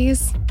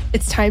allergies?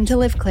 It's time to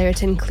live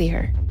Claritin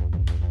Clear.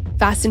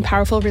 Fast and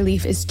powerful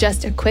relief is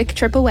just a quick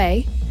trip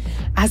away.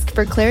 Ask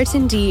for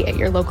Claritin D at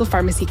your local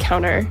pharmacy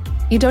counter.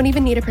 You don't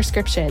even need a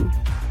prescription.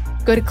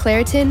 Go to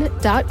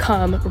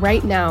Claritin.com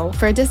right now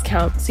for a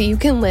discount so you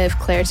can live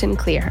Claritin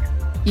Clear.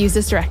 Use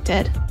as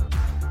directed.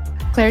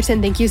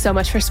 Claritin, thank you so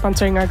much for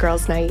sponsoring our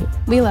girls' night.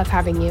 We love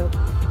having you.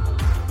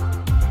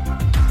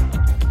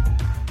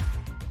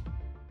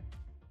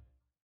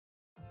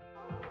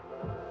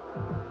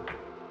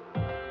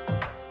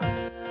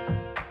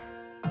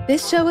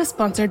 This show is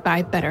sponsored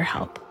by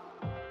BetterHelp.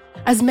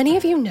 As many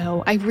of you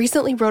know, I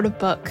recently wrote a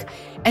book,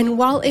 and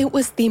while it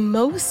was the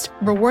most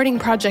rewarding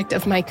project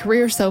of my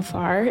career so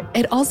far,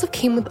 it also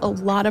came with a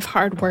lot of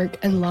hard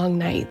work and long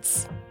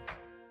nights.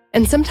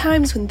 And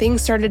sometimes when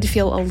things started to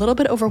feel a little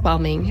bit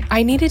overwhelming,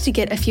 I needed to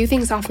get a few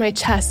things off my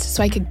chest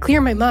so I could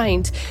clear my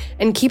mind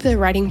and keep the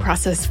writing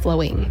process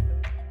flowing.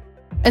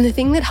 And the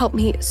thing that helped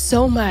me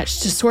so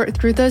much to sort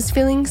through those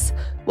feelings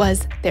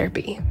was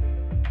therapy.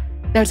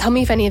 Now tell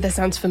me if any of this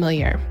sounds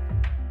familiar.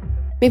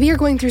 Maybe you're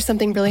going through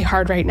something really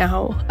hard right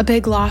now, a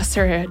big loss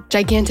or a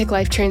gigantic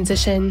life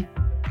transition.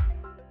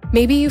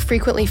 Maybe you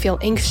frequently feel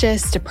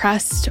anxious,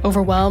 depressed,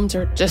 overwhelmed,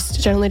 or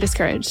just generally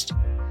discouraged.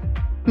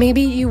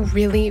 Maybe you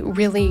really,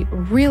 really,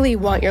 really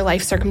want your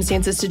life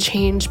circumstances to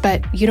change,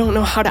 but you don't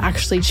know how to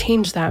actually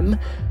change them.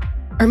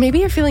 Or maybe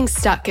you're feeling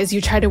stuck as you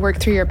try to work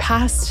through your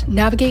past,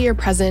 navigate your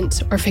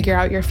present, or figure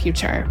out your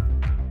future.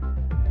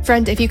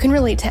 Friend, if you can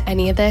relate to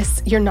any of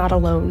this, you're not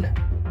alone.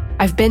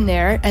 I've been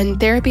there, and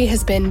therapy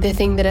has been the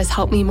thing that has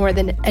helped me more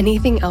than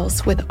anything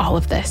else with all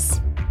of this.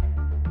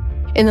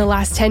 In the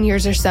last 10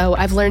 years or so,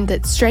 I've learned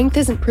that strength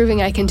isn't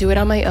proving I can do it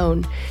on my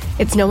own.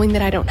 It's knowing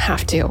that I don't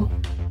have to.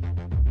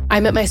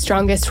 I'm at my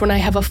strongest when I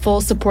have a full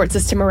support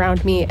system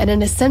around me, and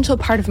an essential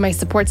part of my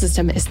support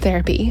system is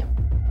therapy.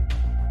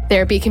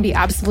 Therapy can be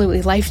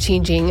absolutely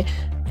life-changing.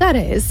 That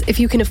is, if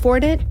you can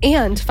afford it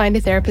and find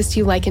a therapist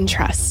you like and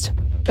trust.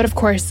 But of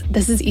course,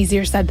 this is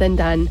easier said than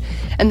done,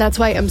 and that's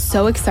why I'm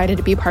so excited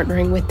to be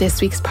partnering with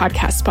this week's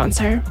podcast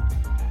sponsor.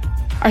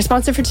 Our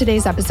sponsor for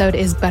today's episode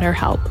is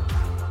BetterHelp.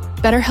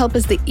 BetterHelp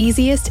is the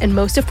easiest and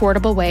most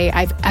affordable way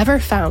I've ever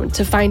found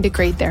to find a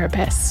great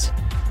therapist.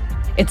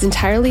 It's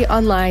entirely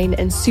online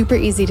and super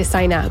easy to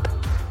sign up.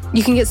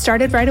 You can get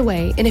started right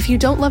away, and if you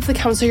don't love the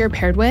counselor you're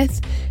paired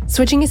with,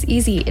 switching is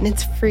easy and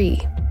it's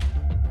free.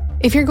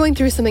 If you're going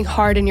through something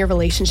hard in your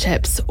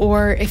relationships,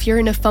 or if you're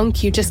in a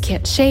funk you just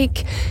can't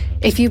shake,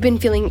 if you've been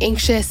feeling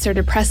anxious or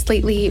depressed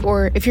lately,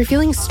 or if you're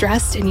feeling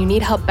stressed and you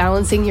need help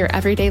balancing your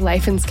everyday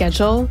life and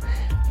schedule,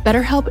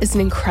 BetterHelp is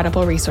an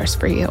incredible resource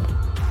for you.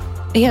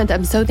 And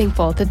I'm so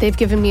thankful that they've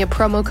given me a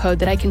promo code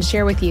that I can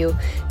share with you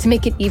to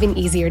make it even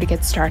easier to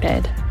get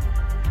started.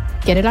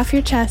 Get it off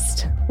your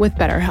chest with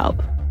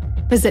BetterHelp.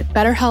 Visit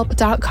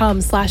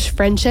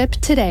betterhelp.com/friendship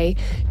today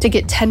to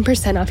get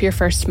 10% off your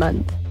first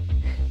month.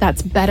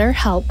 That's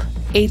BetterHelp,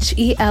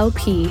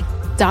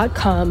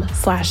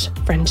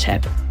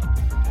 HELP.com/friendship.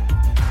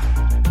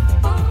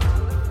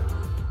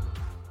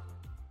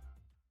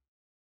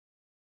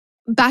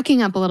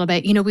 Backing up a little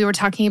bit, we were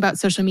talking about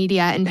social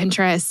media and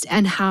Pinterest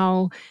and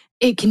how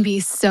it can be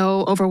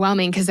so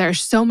overwhelming because there are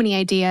so many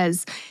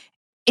ideas.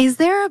 Is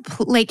there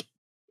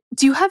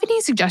do you have any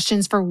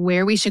suggestions for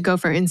where we should go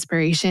for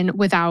inspiration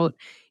without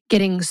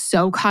getting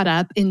so caught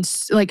up in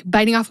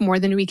biting off more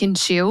than we can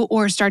chew,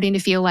 or starting to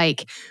feel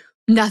like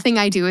nothing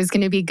I do is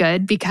going to be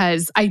good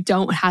because I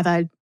don't have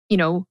a,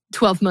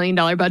 $12 million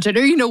budget,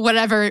 or,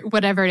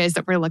 whatever it is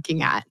that we're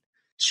looking at?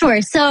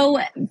 Sure. So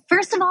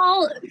first of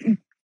all,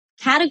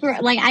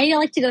 I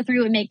like to go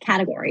through and make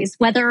categories,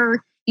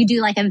 whether you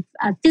do like a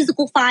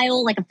physical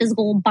file, like a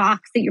physical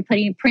box that you're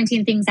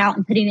printing things out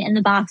and putting it in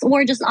the box,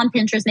 or just on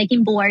Pinterest,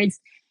 making boards,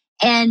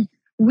 and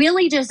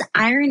really just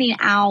ironing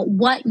out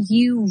what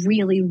you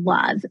really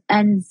love.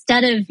 And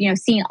instead of,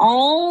 seeing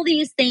all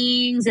these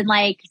things and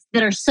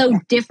that are so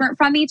different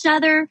from each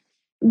other,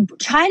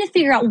 try to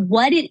figure out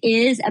what it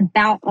is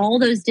about all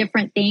those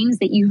different things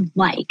that you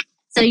like.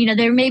 So,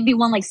 there may be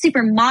one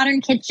super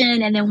modern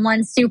kitchen and then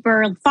one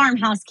super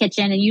farmhouse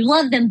kitchen, and you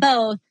love them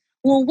both.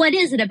 Well, what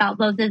is it about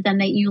both of them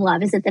that you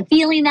love? Is it the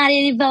feeling that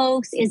it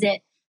evokes? Is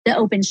it the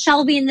open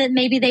shelving that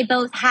maybe they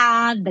both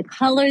have, the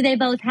color they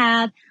both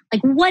have?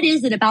 What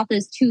is it about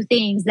those two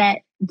things,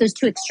 those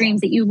two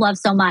extremes that you love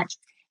so much?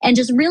 And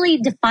just really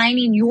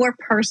defining your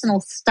personal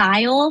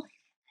style,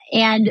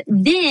 and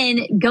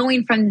then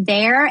going from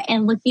there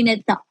and looking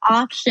at the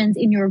options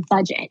in your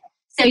budget.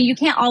 So you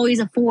can't always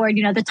afford,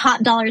 the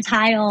top dollar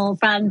tile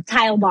from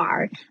Tile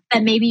Bar,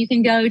 but maybe you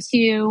can go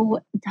to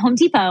Home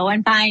Depot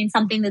and find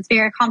something that's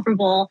very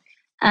comfortable,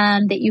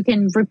 that you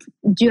can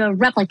do a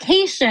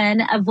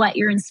replication of what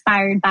you're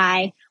inspired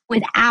by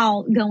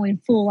without going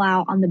full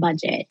out on the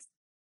budget.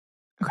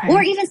 Okay.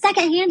 Or even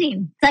second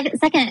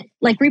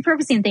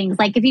repurposing things.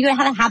 Like if you have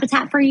a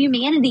Habitat for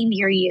Humanity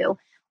near you,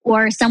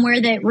 or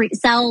somewhere that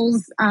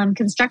sells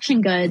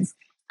construction goods,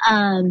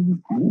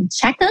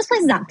 check those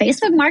places out.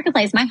 Facebook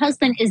Marketplace. My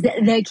husband is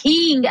the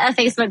king of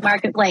Facebook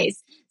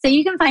Marketplace. So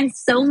you can find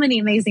so many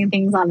amazing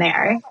things on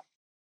there.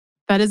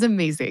 That is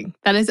amazing.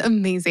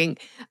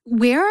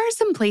 Where are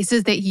some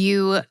places that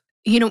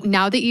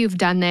now that you've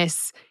done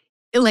this,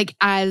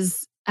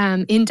 as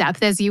in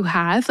depth as you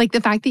have,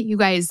 the fact that you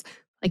guys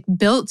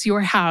built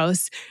your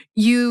house,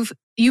 you've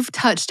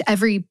touched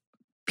every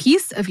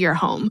piece of your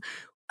home.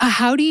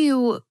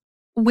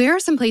 Where are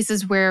some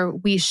places where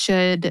we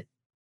should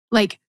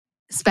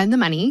spend the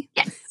money?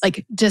 Yes.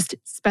 Just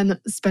spend the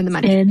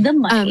money. Spend the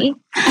money.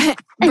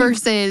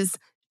 Versus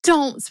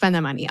don't spend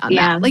the money on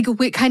that.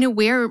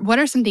 What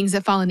are some things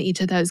that fall into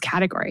each of those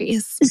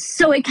categories?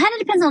 So it kind of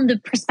depends on the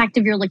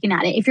perspective you're looking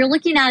at it. If you're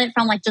looking at it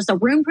from just a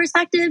room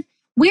perspective,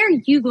 where are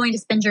you going to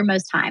spend your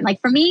most time?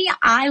 For me,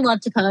 I love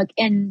to cook,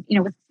 and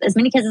with as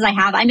many kids as I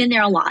have, I'm in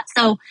there a lot.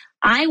 So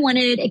I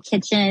wanted a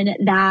kitchen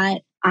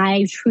that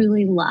I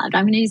truly loved.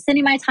 I'm going to be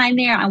spending my time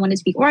there. I want it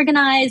to be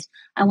organized.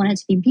 I want it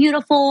to be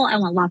beautiful. I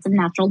want lots of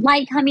natural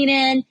light coming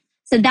in.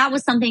 So that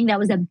was something that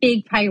was a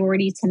big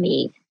priority to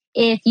me.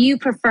 If you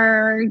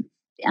prefer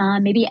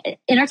maybe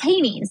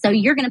entertaining, so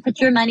you're going to put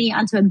your money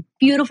onto a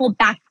beautiful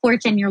back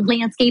porch and your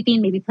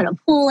landscaping, maybe put a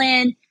pool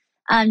in,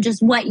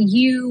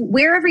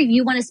 wherever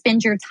you want to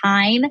spend your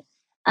time,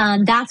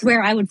 that's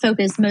where I would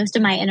focus most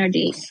of my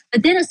energy.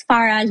 But then as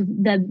far as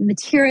the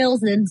materials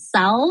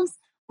themselves,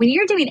 when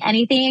you're doing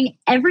anything,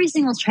 every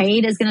single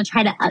trade is going to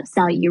try to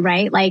upsell you,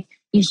 right?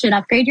 You should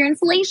upgrade your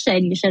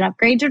insulation. You should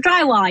upgrade your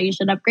drywall. You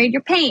should upgrade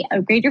your paint,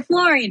 upgrade your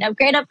flooring,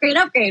 upgrade,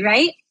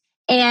 right?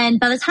 And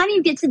by the time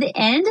you get to the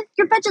end,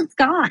 your budget's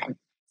gone.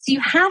 So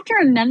you have to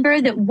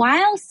remember that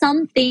while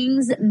some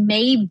things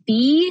may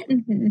be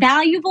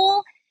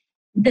valuable,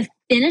 the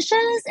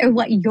finishes are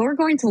what you're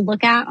going to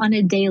look at on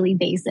a daily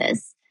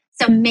basis.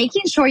 So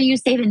making sure you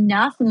save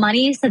enough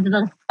money so that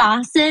the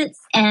faucets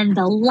and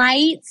the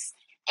lights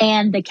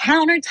and the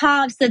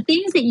countertops, the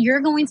things that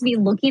you're going to be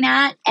looking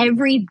at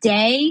every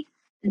day,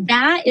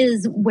 that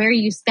is where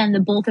you spend the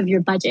bulk of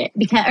your budget.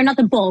 Or not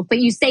the bulk, but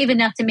you save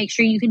enough to make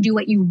sure you can do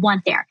what you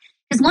want there.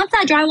 Because once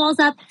that drywall's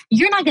up,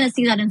 you're not going to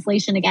see that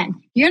insulation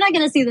again. You're not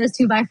going to see those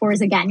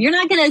 2x4s again. You're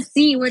not going to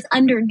see what's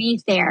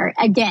underneath there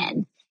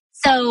again.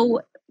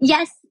 So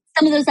yes,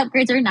 some of those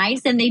upgrades are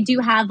nice, and they do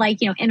have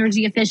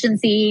energy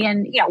efficiency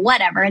and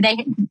whatever.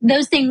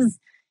 Those things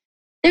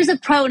there's a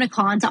pro and a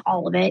con to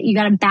all of it. You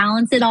got to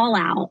balance it all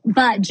out.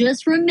 But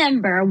just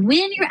remember,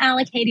 when you're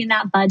allocating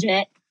that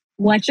budget,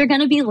 what you're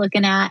going to be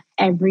looking at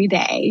every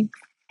day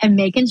and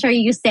making sure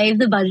you save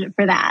the budget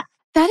for that.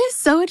 That is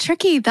so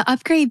tricky, the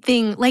upgrade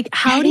thing. Like,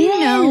 how do you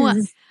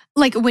know?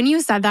 Like, when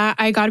you said that,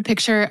 I got a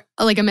picture,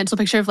 like a mental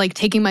picture of like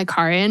taking my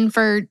car in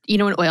for,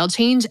 an oil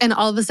change. And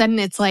all of a sudden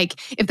it's like,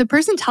 if the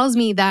person tells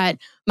me that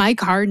my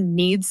car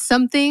needs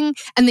something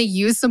and they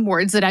use some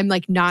words that I'm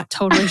like not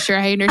totally sure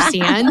I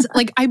understand,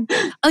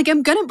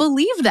 I'm gonna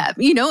believe them,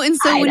 And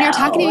so when you're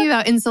talking to me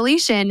about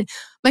insulation,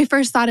 my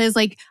first thought is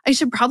like, I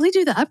should probably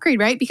do the upgrade,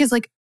 right? Because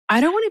like, I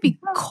don't want to be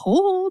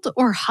cold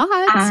or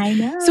hot. I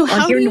know. So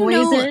how do you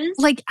know?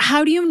 Like,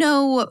 how do you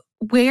know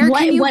where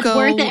can you what's go?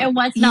 What's worth it and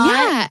what's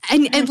not?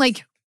 Yeah, and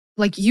like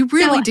you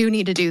really do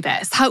need to do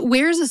this.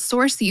 Where's a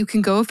source that you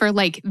can go for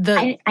like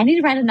the? I need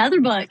to write another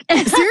book.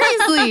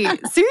 Seriously.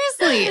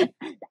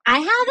 I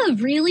have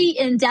a really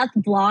in-depth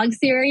blog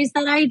series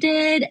that I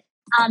did.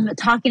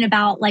 Talking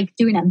about like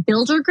doing a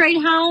builder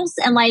grade house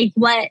and like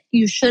what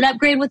you should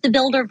upgrade with the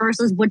builder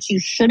versus what you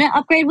shouldn't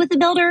upgrade with the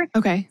builder.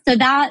 Okay. So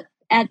that's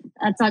at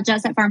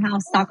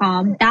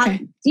jessatfarmhouse.com. That,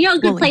 a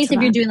good place if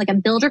you're doing like a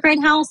builder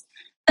grade house.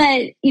 But,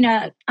 I'm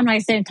not going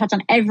to say and touch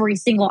on every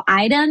single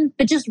item,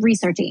 but just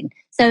researching.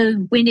 So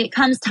when it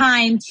comes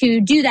time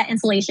to do that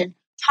installation,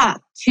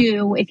 talk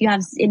to, if you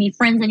have any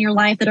friends in your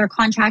life that are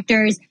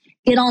contractors,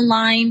 get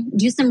online,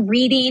 do some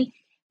reading.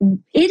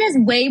 It is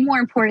way more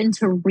important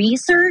to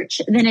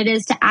research than it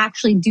is to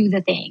actually do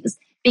the things.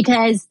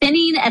 Because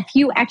spending a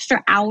few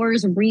extra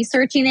hours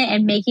researching it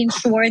and making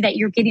sure that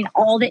you're getting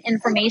all the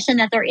information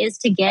that there is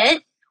to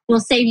get will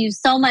save you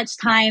so much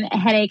time,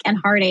 headache, and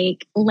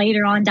heartache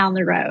later on down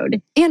the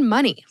road. And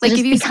money. So like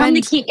if you spend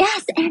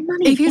and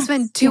money. If you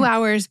spend 2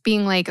 hours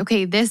being like,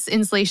 okay, this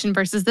insulation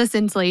versus this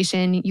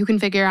insulation, you can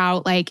figure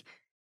out like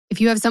if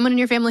you have someone in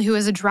your family who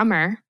is a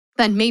drummer,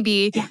 then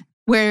maybe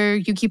where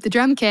you keep the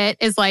drum kit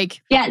is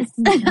like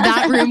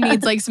that room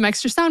needs like some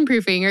extra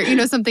soundproofing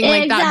or something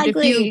like that.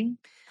 But if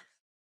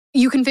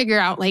you can figure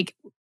out like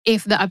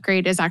if the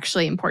upgrade is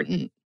actually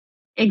important.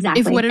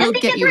 Exactly. If what it'll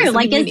get you.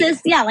 Like, is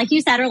this, like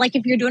you said, or like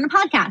if you're doing a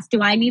podcast,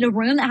 do I need a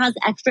room that has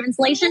extra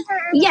insulation?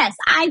 Yes,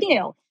 I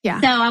do. Yeah.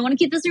 So I want to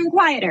keep this room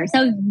quieter.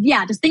 So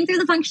just think through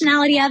the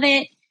functionality of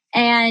it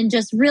and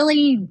just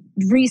really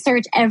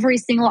research every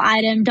single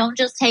item. Don't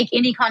just take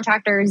any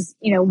contractor's,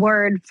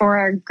 word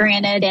for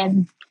granted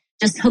and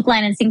just hook,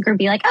 line, and sinker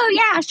be like, oh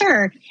yeah,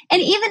 sure.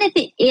 And even if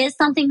it is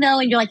something though,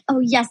 and you're like, oh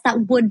yes,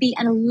 that would be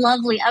a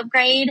lovely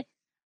upgrade,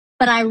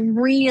 but I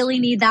really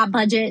need that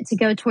budget to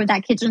go toward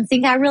that kitchen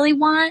sink I really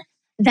want,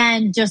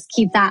 then just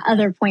keep that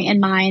other point in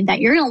mind that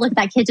you're going to look at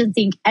that kitchen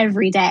sink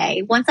every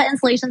day. Once that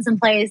installation's in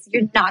place,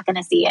 you're not going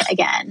to see it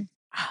again.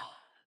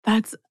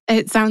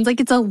 It sounds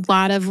like it's a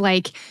lot of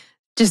like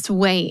just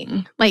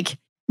weighing. Like,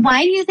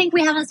 why do you think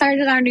we haven't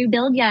started our new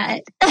build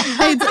yet?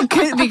 Is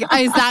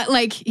that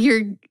like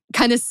you're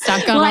kind of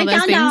stuck on all those things? Well, I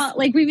found out,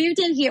 like we moved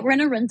in here. We're in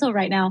a rental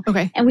right now.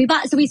 Okay. And we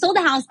sold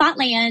the house, bought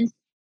land,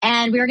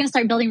 and we were going to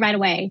start building right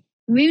away.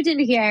 Moved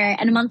into here,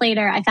 and a month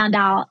later, I found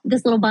out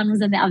this little bun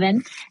was in the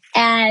oven.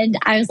 And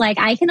I was like,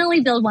 I can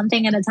only build one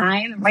thing at a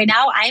time. Right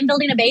now, I am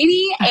building a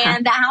baby,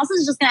 and the house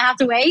is just going to have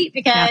to wait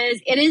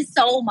because it is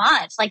so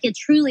much. Like, it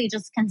truly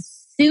just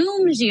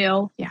consumes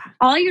you. Yeah.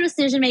 All your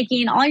decision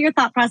making, all your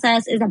thought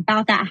process is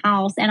about that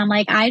house. And I'm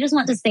like, I just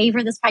want to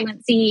savor this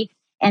pregnancy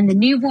and the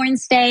newborn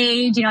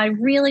stage. I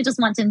really just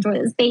want to enjoy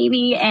this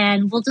baby,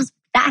 and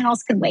that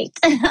house can wait.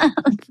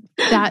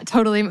 That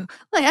totally, like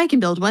I can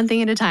build one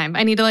thing at a time.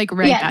 I need to like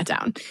write that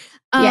down.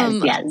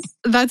 Yes.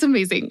 That's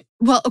amazing.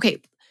 Well,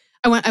 okay.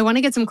 I want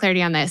to get some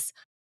clarity on this.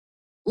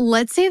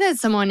 Let's say that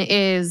someone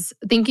is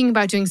thinking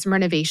about doing some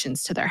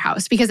renovations to their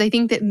house, because I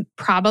think that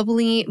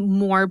probably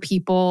more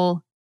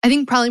people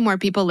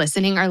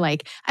listening are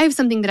like, I have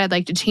something that I'd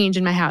like to change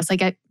in my house.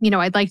 Like,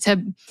 I'd like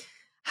to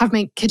have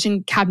my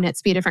kitchen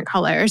cabinets be a different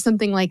color or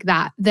something like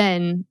that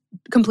than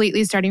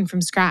completely starting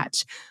from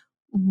scratch.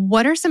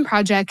 What are some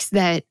projects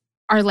that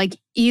are like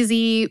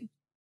easy,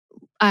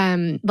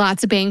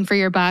 lots of bang for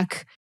your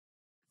buck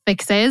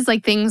fixes?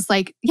 Like things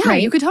like,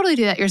 you could totally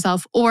do that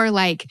yourself. Or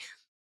like,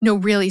 no,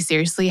 really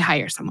seriously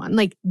hire someone.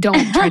 Like,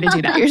 don't try to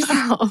do that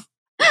yourself.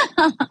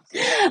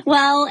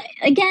 Well,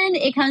 again,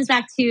 it comes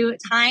back to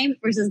time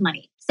versus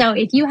money. So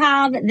if you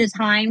have the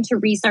time to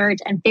research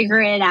and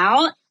figure it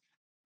out,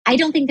 I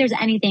don't think there's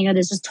anything that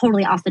is just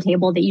totally off the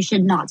table that you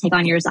should not take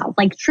on yourself.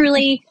 Like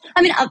truly,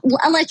 I mean,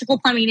 electrical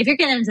plumbing, if you're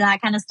getting into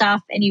that kind of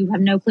stuff and you have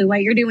no clue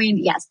what you're doing,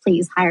 yes,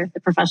 please hire the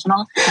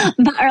professional,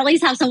 or at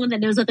least have someone that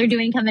knows what they're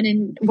doing come in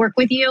and work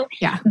with you.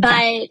 Yeah.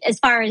 But as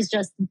far as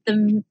just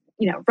the,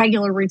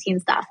 regular routine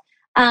stuff,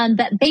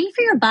 but bang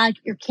for your buck,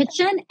 your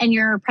kitchen and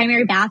your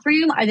primary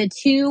bathroom are the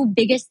two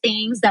biggest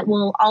things that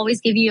will always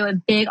give you a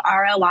big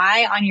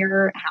ROI on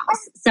your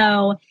house.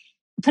 So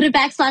put a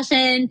backsplash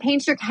in,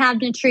 paint your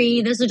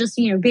cabinetry. Those are just,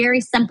 very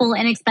simple,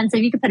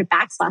 inexpensive. You could put a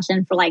backsplash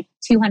in for like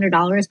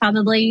 $200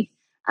 probably.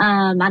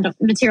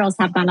 Materials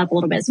have gone up a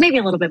little bit, so maybe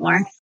a little bit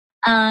more.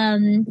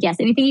 Yes,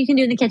 anything you can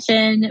do in the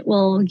kitchen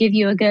will give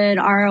you a good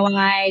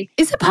ROI.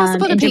 Is it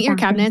possible to paint your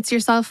cabinets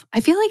yourself? I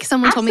feel like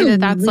someone told me that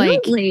that's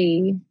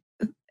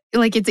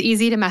like it's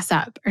easy to mess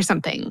up or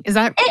something. Is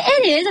that?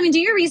 It is. I mean, do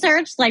your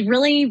research, like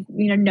really,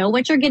 know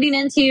what you're getting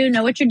into,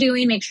 know what you're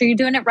doing, make sure you're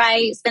doing it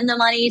right, spend the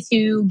money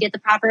to get the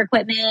proper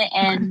equipment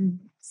and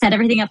set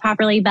everything up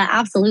properly. But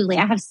absolutely,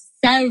 I have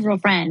several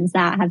friends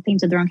that have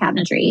painted their own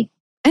cabinetry.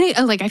 And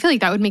I feel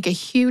like that would make a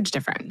huge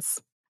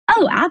difference.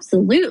 Oh,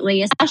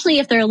 absolutely. Especially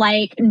if they're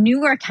like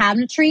newer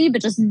cabinetry,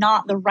 but just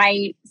not the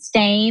right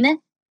stain.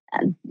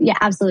 Yeah,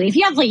 absolutely. If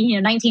you have like,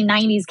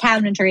 1990s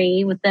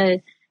cabinetry with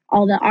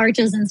all the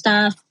arches and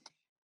stuff,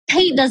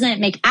 paint doesn't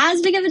make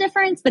as big of a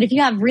difference. But if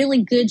you have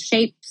really good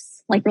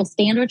shapes, like real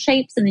standard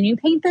shapes, and then you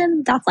paint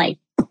them, that's like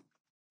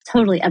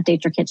totally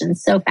update your kitchen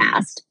so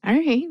fast. All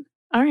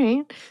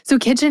right. So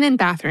kitchen and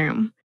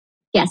bathroom.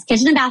 Yes,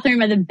 kitchen and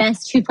bathroom are the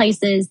best two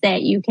places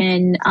that you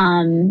can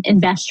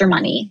invest your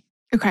money.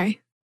 Okay.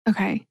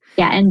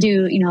 Yeah, and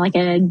do, like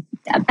a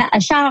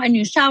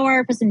new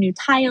shower, put some new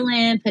tile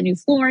in, put new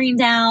flooring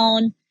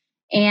down.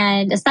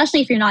 And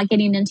especially if you're not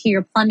getting into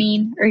your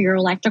plumbing or your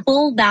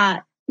electrical,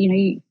 that's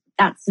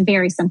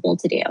very simple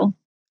to do.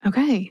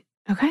 Okay.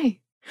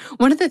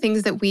 One of the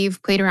things that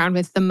we've played around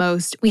with the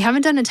most, we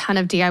haven't done a ton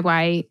of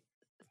DIY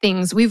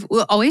things. We've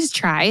always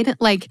tried.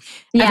 Like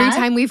every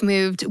time we've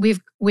moved,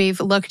 we've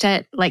looked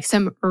at like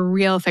some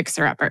real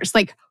fixer-uppers.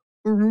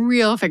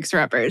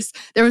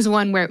 There was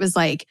one where it was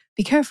like,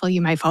 be careful,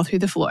 you might fall through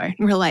the floor. And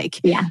we're like,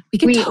 we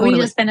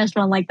just finished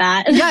one like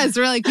that. Yes,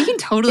 we're like, we can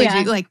totally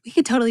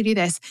do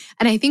this.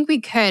 And I think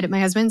we could. My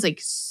husband's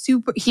like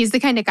he's the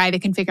kind of guy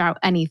that can figure out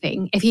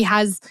anything. If he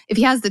has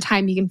the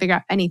time, he can figure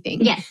out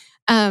anything. Yes.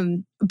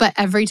 But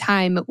every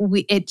time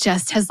it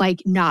just has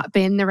like not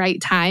been the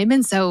right time.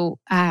 And so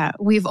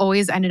we've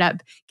always ended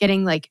up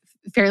getting like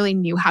fairly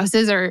new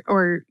houses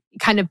or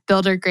kind of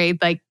builder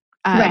grade, like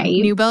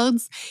new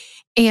builds.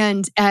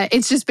 And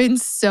it's just been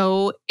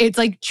it's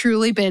like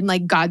truly been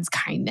like God's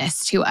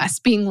kindness to us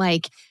being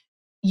like,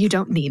 you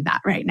don't need that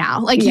right now.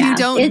 Like you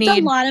don't need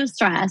a lot of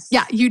stress.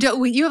 Yeah. You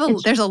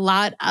don't, there's a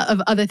lot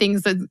of other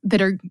things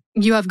that are,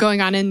 you have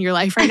going on in your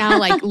life right now.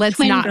 Like let's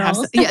not have,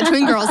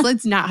 twin girls,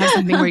 let's not have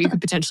something where you could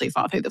potentially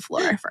fall through the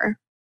floor for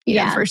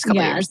the first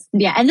couple of years.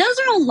 Yeah. And those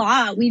are a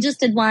lot. We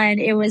just did one.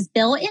 It was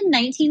built in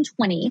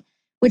 1920.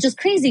 Which is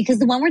crazy because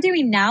the one we're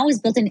doing now was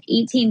built in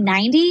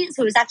 1890.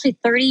 So it was actually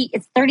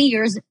 30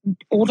 years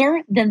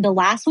older than the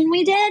last one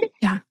we did.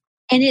 Yeah.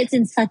 And it's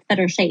in such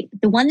better shape.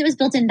 The one that was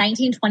built in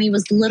 1920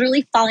 was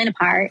literally falling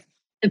apart.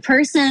 The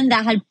person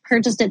that had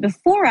purchased it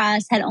before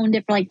us had owned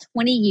it for like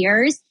 20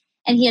 years.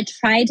 And he had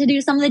tried to do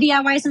some of the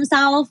DIYs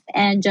himself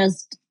and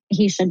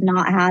he should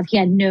not have. He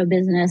had no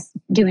business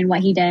doing what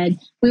he did.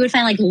 We would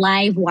find like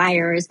live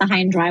wires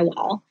behind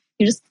drywall.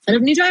 You just put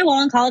up new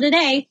drywall and call it a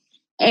day.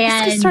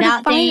 And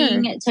that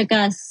thing took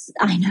us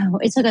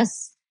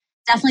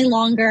definitely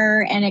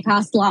longer, and it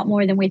cost a lot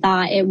more than we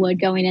thought it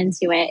would going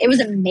into it. It was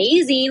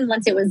amazing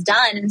once it was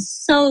done and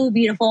so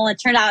beautiful. It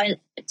turned out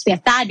to be a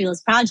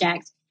fabulous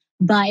project,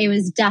 but it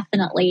was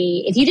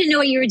definitely, if you didn't know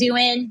what you were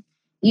doing,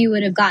 you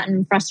would have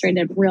gotten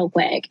frustrated real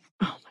quick.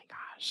 Oh my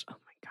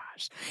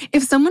gosh.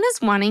 If someone is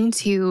wanting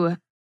to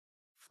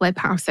flip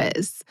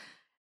houses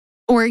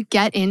or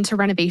get into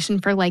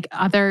renovation for like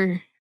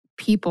other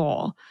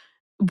people,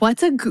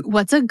 what's a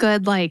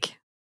good like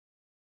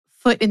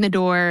foot in the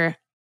door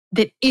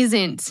that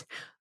isn't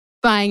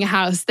buying a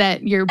house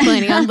that you're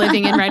planning on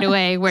living in right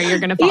away where you're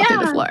going to fall through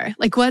the floor?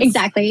 Like what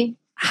exactly?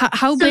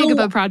 How big of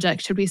a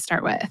project should we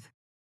start with?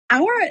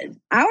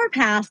 Our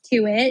path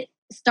to it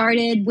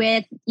started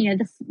with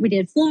we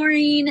did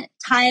flooring,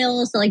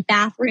 tiles, so like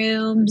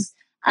bathrooms,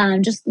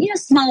 just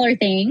smaller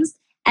things,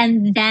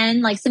 and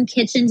then like some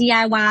kitchen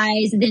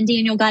DIYs. And then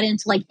Daniel got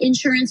into like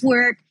insurance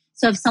work.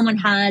 So if someone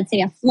had,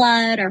 say, a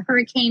flood or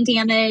hurricane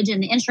damage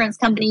and the insurance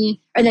company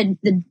or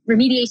the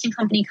remediation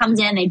company comes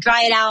in, they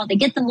dry it out, they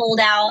get the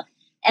mold out,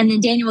 and then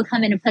Daniel will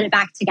come in and put it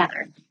back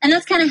together. And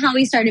that's kind of how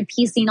we started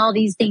piecing all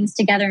these things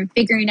together and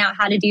figuring out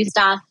how to do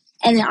stuff.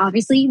 And then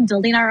obviously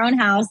building our own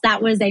house,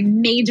 that was a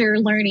major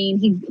learning.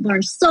 He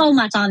learned so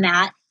much on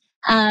that.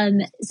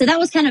 So that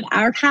was kind of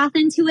our path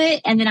into it.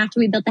 And then after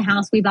we built the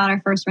house, we bought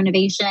our first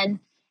renovation.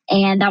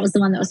 And that was the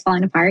one that was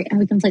falling apart. And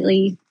we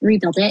completely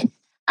rebuilt it.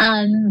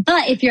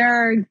 But if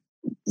you're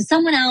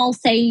someone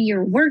else, say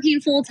you're working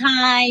full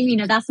time,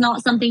 that's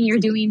not something you're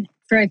doing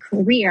for a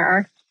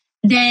career,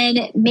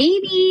 then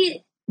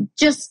maybe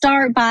just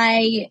start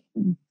by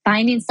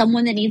finding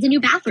someone that needs a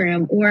new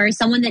bathroom or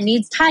someone that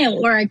needs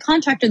tile or a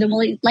contractor that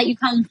will let you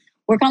come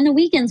work on the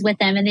weekends with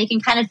them, and they can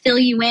kind of fill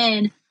you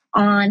in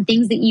on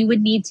things that you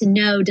would need to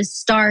know to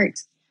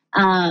start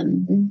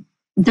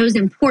those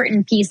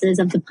important pieces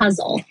of the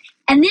puzzle.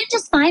 And then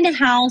just find a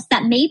house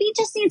that maybe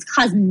just needs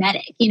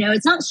cosmetic.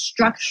 It's not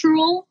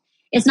structural.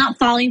 It's not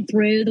falling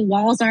through. The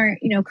walls aren't,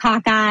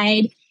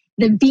 cockeyed.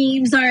 The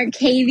beams aren't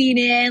caving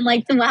in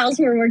like the house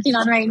we're working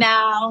on right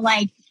now.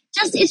 Like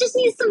it just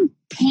needs some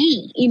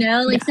paint,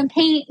 some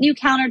paint, new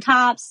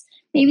countertops,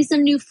 maybe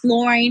some new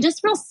flooring,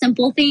 just real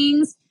simple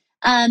things.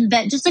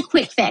 but just a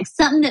quick fix,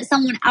 something that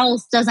someone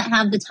else doesn't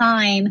have the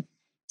time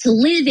to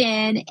live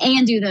in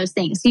and do those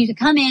things. So you could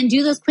come in,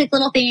 do those quick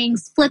little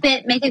things, flip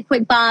it, make a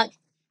quick buck,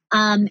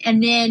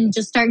 and then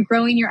just start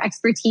growing your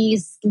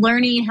expertise,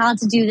 learning how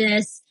to do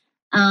this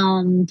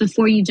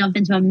before you jump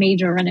into a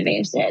major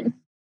renovation.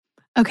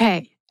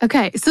 Okay.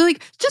 So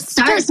like just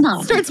start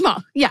small. Start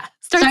small. Yeah.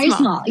 Start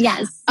small.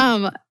 Yes.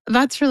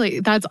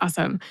 That's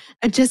awesome.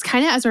 Just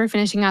kind of as we're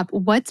finishing up,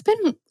 what's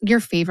been your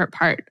favorite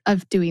part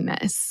of doing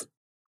this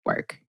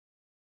work?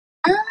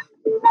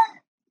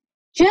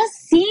 Just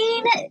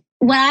seeing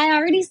what I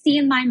already see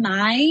in my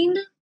mind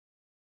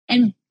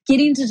and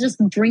getting to just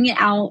bring it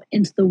out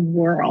into the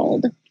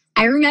world.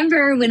 I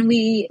remember when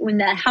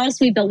the house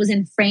we built was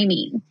in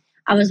framing,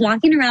 I was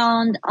walking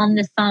around on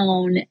the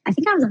phone. I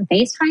think I was on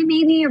FaceTime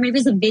maybe, or maybe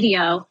it was a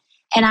video.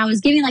 And I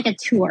was giving like a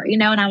tour,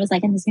 and I was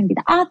like, and this is going to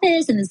be the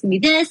office, and this is going to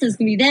be this, and this is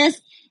going to be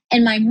this.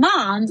 And my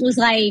mom was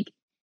like,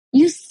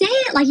 you say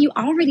it like you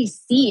already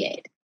see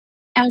it.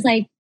 I was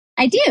like,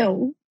 I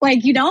do.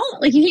 Like, you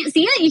don't? Like, you can't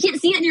see it? You can't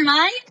see it in your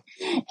mind?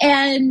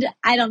 And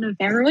I don't know if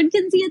everyone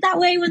can see it that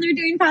way when they're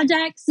doing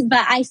projects,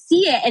 but I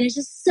see it. And it's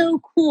just so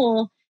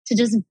cool to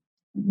just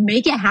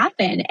make it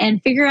happen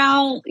and figure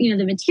out,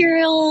 the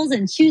materials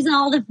and choosing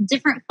all the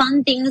different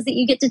fun things that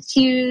you get to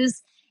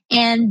choose.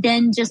 And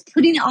then just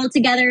putting it all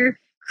together,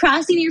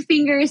 crossing your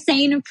fingers,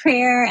 saying a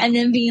prayer, and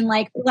then being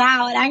like,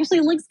 wow, it actually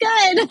looks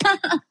good.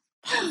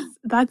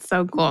 That's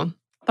so cool.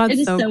 That's it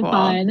is so cool.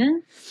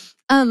 Fun.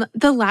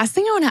 The last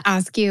thing I want to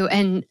ask you,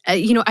 and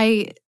I'm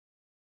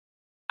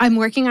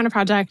working on a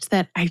project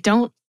that I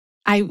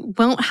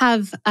won't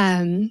have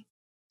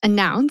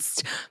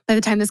announced by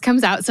the time this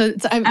comes out. So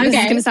this is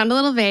going to sound a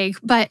little vague,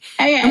 but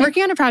I'm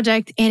working on a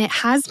project, and it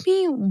has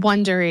me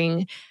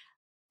wondering,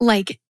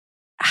 like,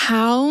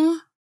 how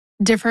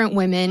different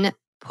women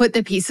put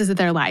the pieces of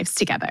their lives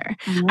together.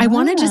 Oh. I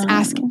want to just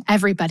ask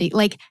everybody,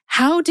 like,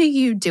 how do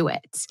you do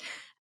it?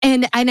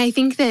 And I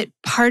think that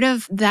part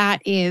of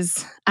that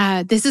is,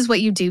 this is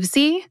what you do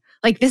see.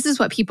 Like, this is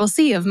what people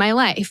see of my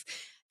life.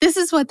 This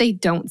is what they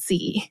don't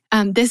see.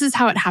 This is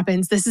how it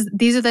happens.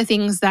 These are the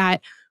things that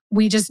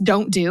we just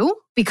don't do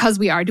because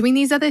we are doing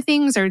these other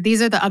things, or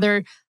these are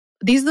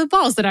the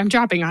balls that I'm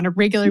dropping on a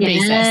regular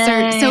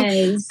basis. So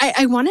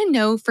I want to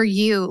know for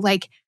you,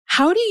 like,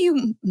 how do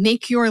you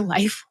make your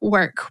life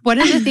work? What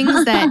are the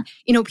things that,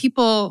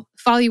 people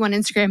follow you on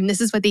Instagram and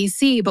this is what they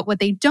see, but what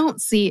they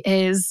don't see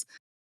is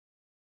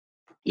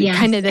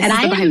kind of this is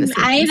the behind the scenes.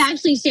 I have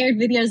actually shared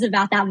videos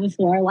about that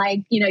before.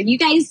 Like, you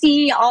guys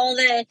see all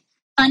the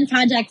fun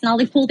projects and all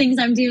the cool things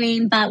I'm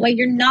doing, but what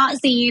you're not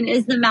seeing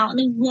is the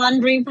mountain of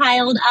laundry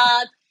piled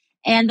up,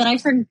 and that I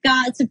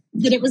forgot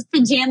that it was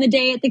pajama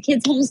day at the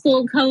kids'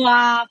 homeschool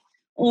co-op,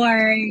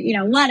 or,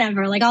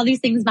 whatever, like all these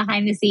things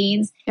behind the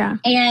scenes. Yeah.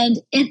 And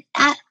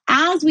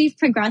as we've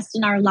progressed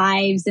in our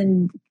lives,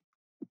 and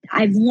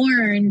I've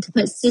learned to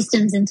put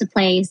systems into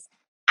place,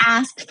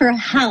 ask for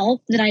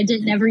help that I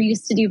never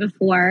used to do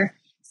before.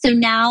 So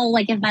now,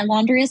 like, if my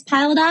laundry is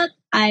piled up,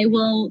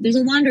 there's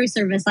a laundry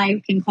service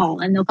I can call,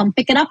 and they'll come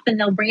pick it up and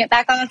they'll bring it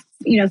back off,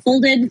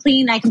 folded,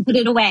 clean. I can put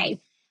it away.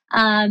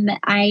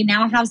 I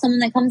now have someone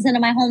that comes into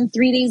my home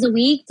 3 days a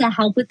week to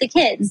help with the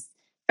kids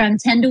from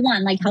 10 to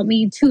 1, like help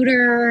me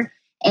tutor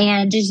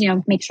and just,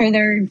 make sure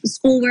their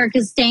schoolwork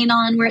is staying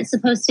on where it's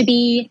supposed to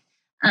be.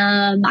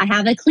 I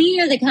have a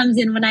cleaner that comes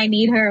in when I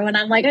need her, when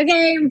I'm like,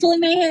 okay, I'm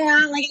pulling my hair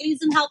out, like I need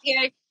some help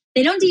here.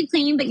 They don't deep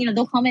clean, but,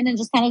 they'll come in and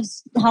just kind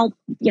of help,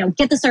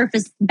 get the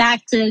surface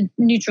back to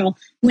neutral.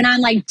 When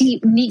I'm like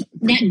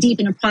neck deep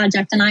in a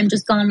project and I'm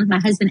just gone with my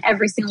husband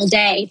every single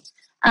day.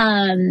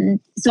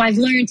 So I've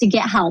learned to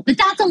get help, but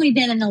that's only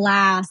been in the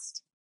last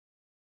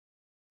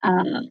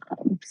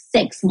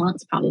 6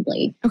 months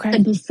probably. Okay.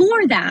 But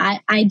before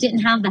that, I didn't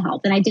have the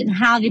help and I didn't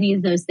have any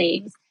of those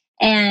things.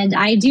 And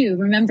I do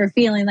remember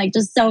feeling like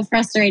just so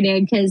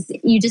frustrated because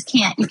you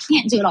can't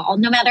do it all.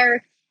 No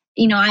matter,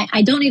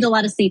 I don't need a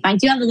lot of sleep. I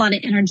do have a lot of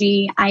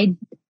energy. I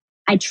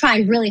try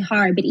really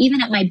hard, but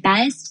even at my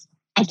best,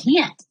 I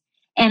can't.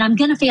 And I'm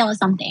going to fail at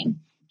something.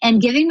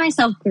 And giving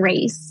myself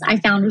grace, I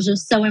found, was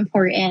just so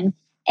important.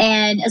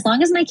 And as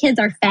long as my kids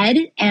are fed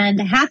and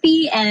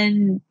happy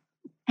and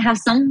have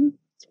some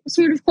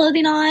sort of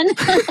clothing on,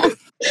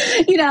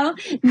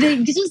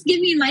 they just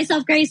giving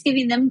myself grace,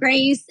 giving them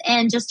grace,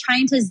 and just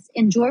trying to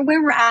enjoy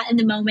where we're at in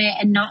the moment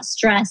and not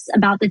stress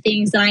about the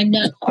things that I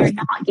know are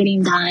not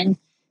getting done.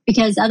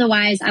 Because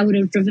otherwise I would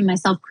have driven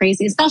myself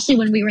crazy, especially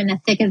when we were in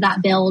the thick of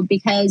that build,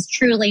 because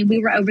truly we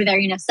were over there,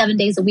 7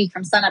 days a week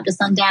from sun up to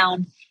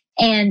sundown.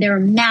 And there were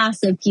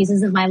massive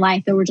pieces of my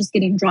life that were just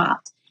getting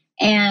dropped.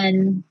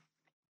 And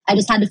I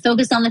just had to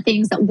focus on the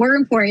things that were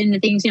important, the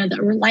things, that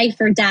were life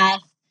or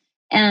death.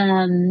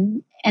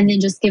 And then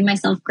just give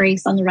myself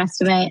grace on the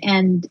rest of it.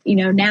 And,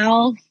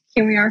 now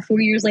here we are 4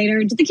 years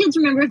later. Do the kids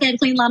remember if they had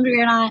clean laundry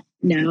or not?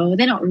 No,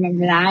 they don't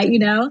remember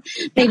that,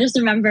 They just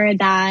remember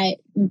that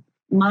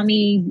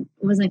mommy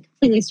wasn't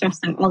completely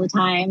stressed out all the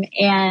time,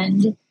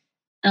 and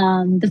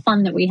the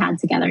fun that we had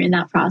together in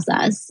that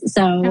process.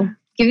 So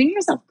giving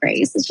yourself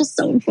grace is just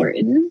so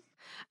important.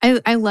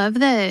 I love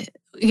that,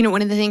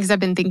 one of the things I've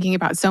been thinking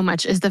about so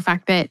much is the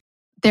fact that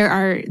there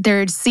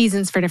are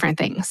seasons for different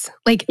things.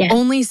 Like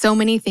only so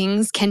many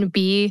things can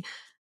be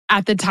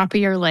at the top of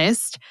your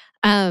list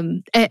at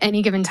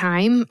any given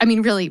time. I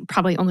mean, really,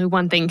 probably only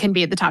one thing can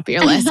be at the top of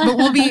your list, but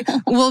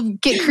we'll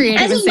get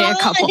creative and say a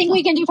couple. I think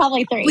we can do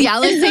probably 3. Yeah,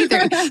 let's say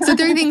 3. So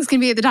 3 things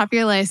can be at the top of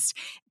your list,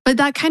 but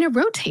that kind of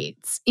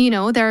rotates.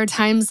 There are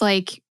times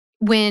like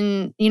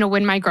when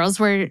my girls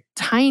were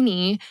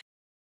tiny,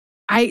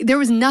 there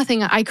was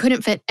nothing, I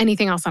couldn't fit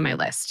anything else on my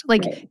list.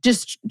 Like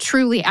just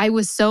truly, I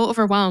was so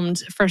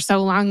overwhelmed for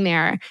so long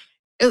there.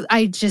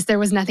 There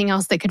was nothing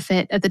else that could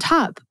fit at the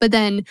top. But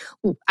then,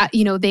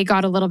 they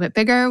got a little bit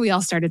bigger. We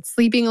all started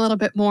sleeping a little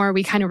bit more.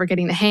 We kind of were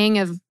getting the hang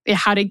of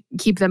how to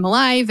keep them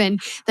alive. And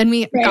then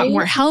we got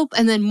more help,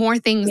 and then more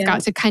things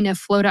got to kind of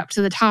float up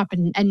to the top.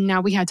 And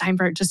now we had time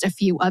for just a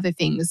few other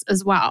things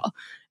as well.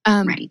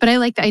 But I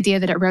like the idea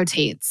that it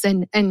rotates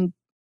and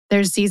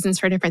there's seasons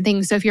for different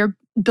things. So if you're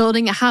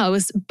building a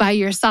house by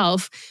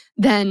yourself,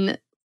 then,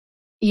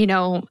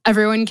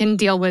 everyone can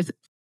deal with,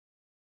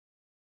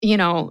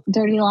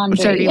 dirty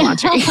laundry. Yeah,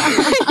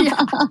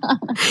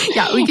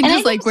 we can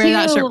just wear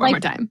that shirt one more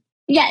time.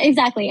 Yeah,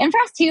 exactly. And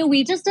for us too,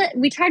 we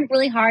tried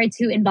really hard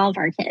to involve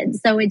our kids.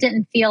 So it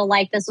didn't feel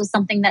like this was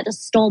something that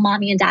just stole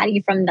mommy and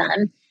daddy from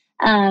them.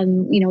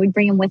 We'd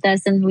bring them with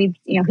us, and we'd,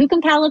 who can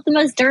pile up the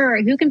most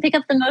dirt, who can pick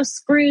up the most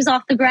screws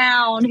off the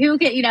ground, who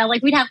can,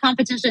 we'd have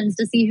competitions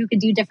to see who could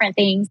do different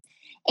things.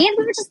 And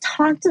we would just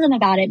talk to them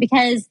about it,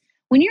 because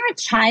when you're a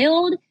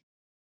child,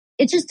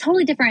 it's just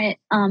totally different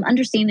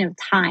understanding of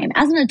time.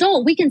 As an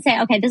adult, we can say,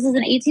 okay, this is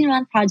an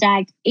 18-month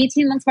project,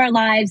 18 months of our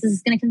lives, this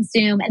is going to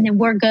consume, and then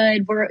we're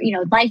good.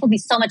 Life will be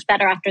so much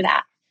better after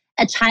that.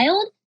 A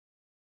child,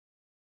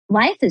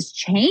 life has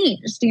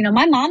changed.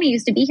 My mommy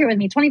used to be here with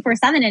me 24/7,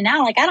 and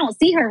now I don't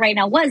see her right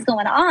now. What's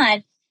going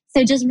on?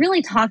 So just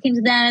really talking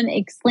to them,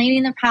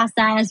 explaining the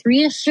process,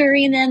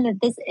 reassuring them that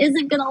this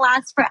isn't going to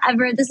last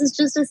forever. This is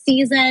just a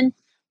season.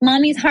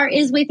 Mommy's heart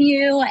is with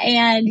you,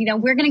 and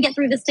we're going to get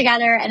through this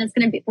together, and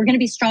we're going to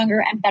be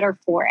stronger and better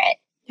for it.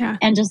 Yeah.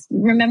 And just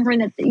remembering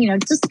that,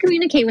 just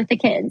communicate with the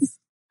kids.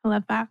 I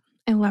love that.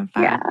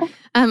 Yeah.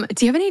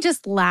 Do you have any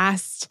just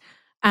last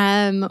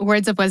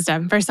words of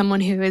wisdom for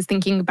someone who is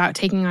thinking about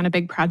taking on a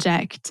big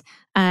project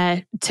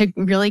to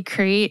really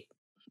create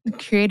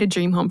a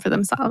dream home for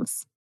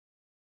themselves?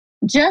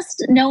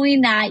 Just knowing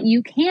that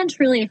you can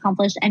truly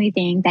accomplish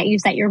anything that you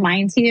set your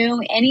mind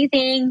to,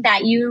 anything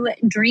that you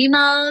dream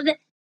of.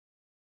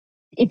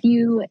 If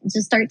you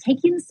just start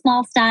taking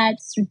small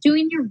steps,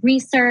 doing your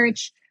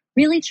research,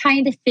 really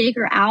trying to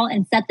figure out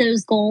and set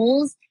those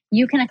goals,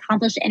 you can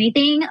accomplish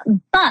anything.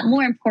 But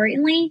more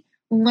importantly,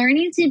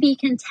 learning to be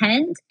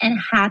content and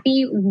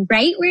happy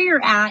right where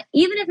you're at,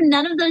 even if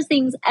none of those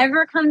things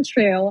ever come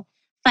true,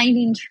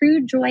 finding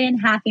true joy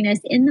and happiness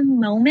in the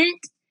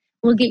moment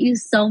will get you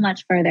so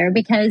much further.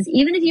 Because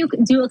even if you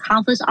do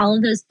accomplish all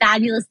of those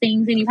fabulous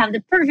things and you have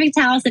the perfect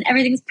house and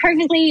everything's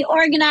perfectly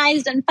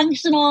organized and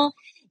functional,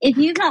 if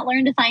you've not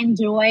learned to find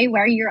joy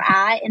where you're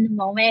at in the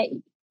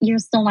moment, you're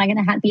still not going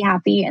to be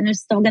happy. And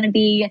there's still going to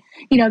be,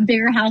 a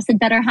bigger house, a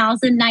better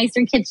house, a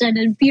nicer kitchen,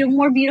 and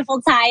more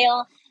beautiful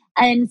tile.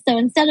 And so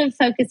instead of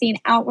focusing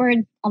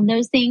outward on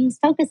those things,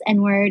 focus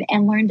inward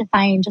and learn to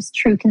find just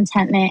true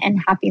contentment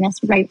and happiness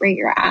right where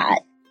you're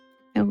at.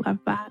 I love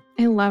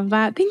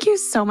that. Thank you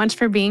so much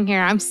for being here.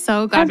 I'm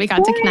so glad we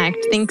got to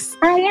connect. Thanks.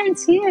 I am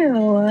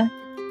too.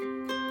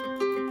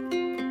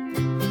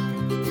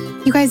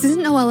 You guys,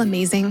 isn't Noelle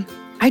amazing?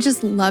 I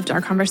just loved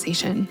our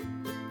conversation.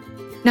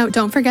 Now,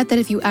 don't forget that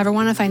if you ever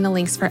want to find the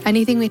links for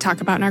anything we talk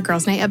about in our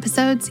Girls Night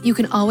episodes, you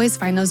can always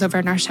find those over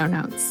in our show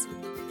notes.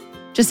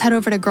 Just head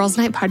over to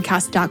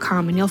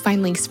girlsnightpodcast.com and you'll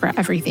find links for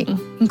everything,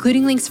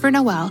 including links for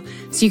Noelle,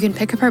 so you can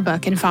pick up her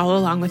book and follow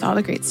along with all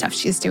the great stuff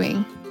she's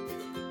doing.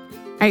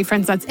 All right,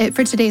 friends, that's it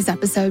for today's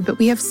episode, but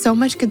we have so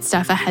much good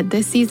stuff ahead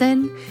this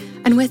season.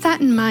 And with that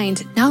in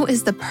mind, now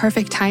is the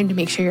perfect time to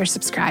make sure you're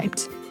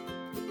subscribed.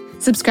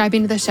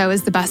 Subscribing to the show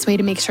is the best way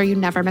to make sure you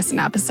never miss an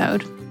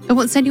episode. It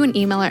won't send you an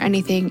email or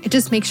anything. It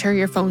just makes sure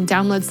your phone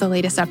downloads the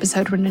latest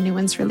episode when a new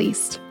one's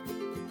released.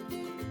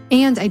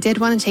 And I did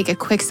want to take a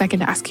quick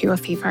second to ask you a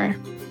favor.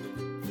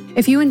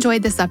 If you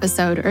enjoyed this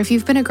episode, or if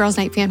you've been a Girls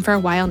Night fan for a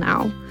while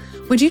now,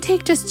 would you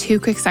take just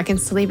 2 quick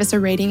seconds to leave us a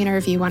rating and a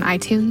review on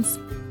iTunes?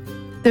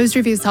 Those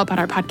reviews help out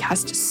our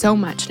podcast so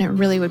much, and it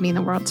really would mean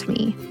the world to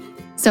me.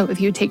 So if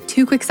you would take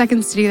 2 quick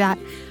seconds to do that,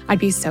 I'd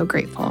be so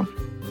grateful.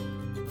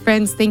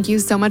 Friends, thank you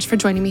so much for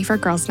joining me for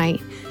Girls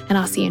Night, and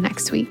I'll see you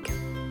next week.